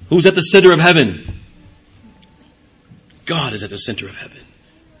 Who's at the center of heaven? God is at the center of heaven.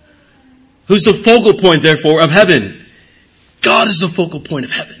 Who's the focal point, therefore, of heaven? God is the focal point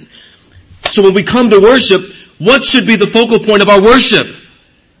of heaven. So when we come to worship, what should be the focal point of our worship?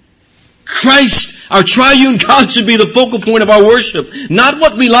 Christ, our triune God, should be the focal point of our worship. Not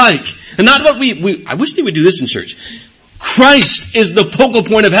what we like. And not what we I wish they would do this in church. Christ is the focal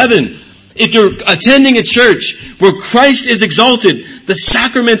point of heaven. If you're attending a church where Christ is exalted, the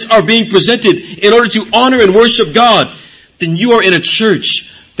sacraments are being presented in order to honor and worship God, then you are in a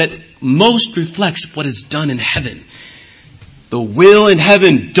church that most reflects what is done in heaven. The will in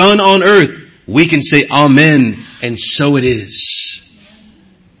heaven done on earth. We can say amen, and so it is.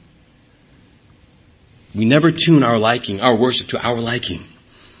 We never tune our worship to our liking.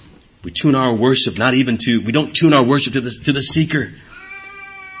 We tune our worship we don't tune our worship to the seeker.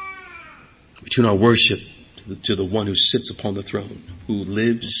 We tune our worship to the one who sits upon the throne, who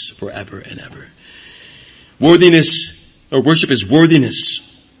lives forever and ever. Worship is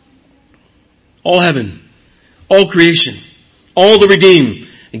worthiness. All heaven, all creation, all the redeemed,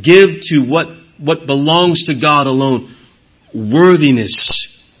 give to what belongs to God alone.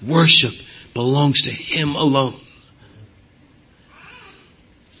 Worthiness, worship belongs to Him alone.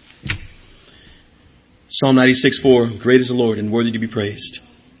 Psalm 96:4, great is the Lord and worthy to be praised.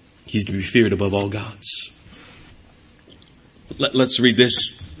 He's to be feared above all gods. Let's read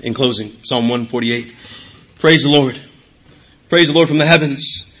this in closing. Psalm 148. Praise the Lord. Praise the Lord from the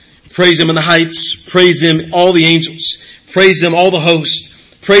heavens. Praise Him in the heights. Praise Him, all the angels. Praise Him, all the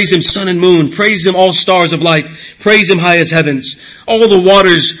hosts. Praise Him, sun and moon. Praise Him, all stars of light. Praise Him, high as heavens. All the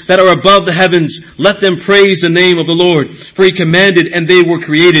waters that are above the heavens, let them praise the name of the Lord. For He commanded and they were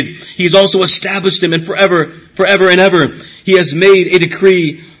created. He's also established them and forever and ever. He has made a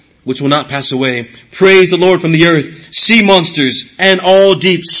decree which will not pass away. Praise the Lord from the earth. Sea monsters and all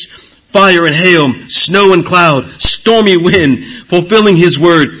deeps. Fire and hail, snow and cloud, stormy wind, fulfilling His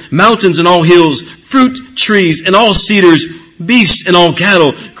word, mountains and all hills, fruit trees and all cedars, beasts and all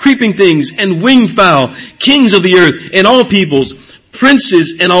cattle, creeping things and winged fowl, kings of the earth and all peoples,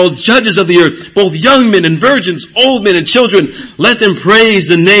 princes and all judges of the earth, both young men and virgins, old men and children, let them praise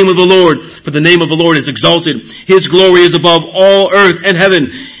the name of the Lord, for the name of the Lord is exalted. His glory is above all earth and heaven,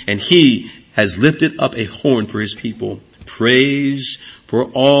 and He has lifted up a horn for His people. Praise for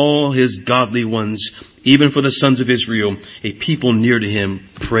all His godly ones, even for the sons of Israel, a people near to Him.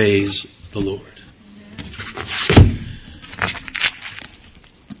 Praise the Lord.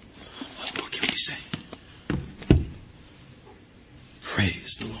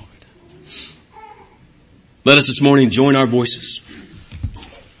 Let us this morning join our voices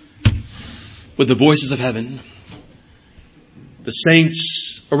with the voices of heaven, the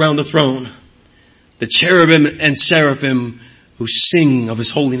saints around the throne, the cherubim and seraphim who sing of his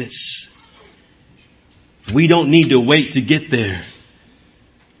holiness. We don't need to wait to get there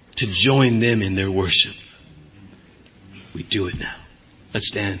to join them in their worship. We do it now. Let's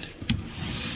stand.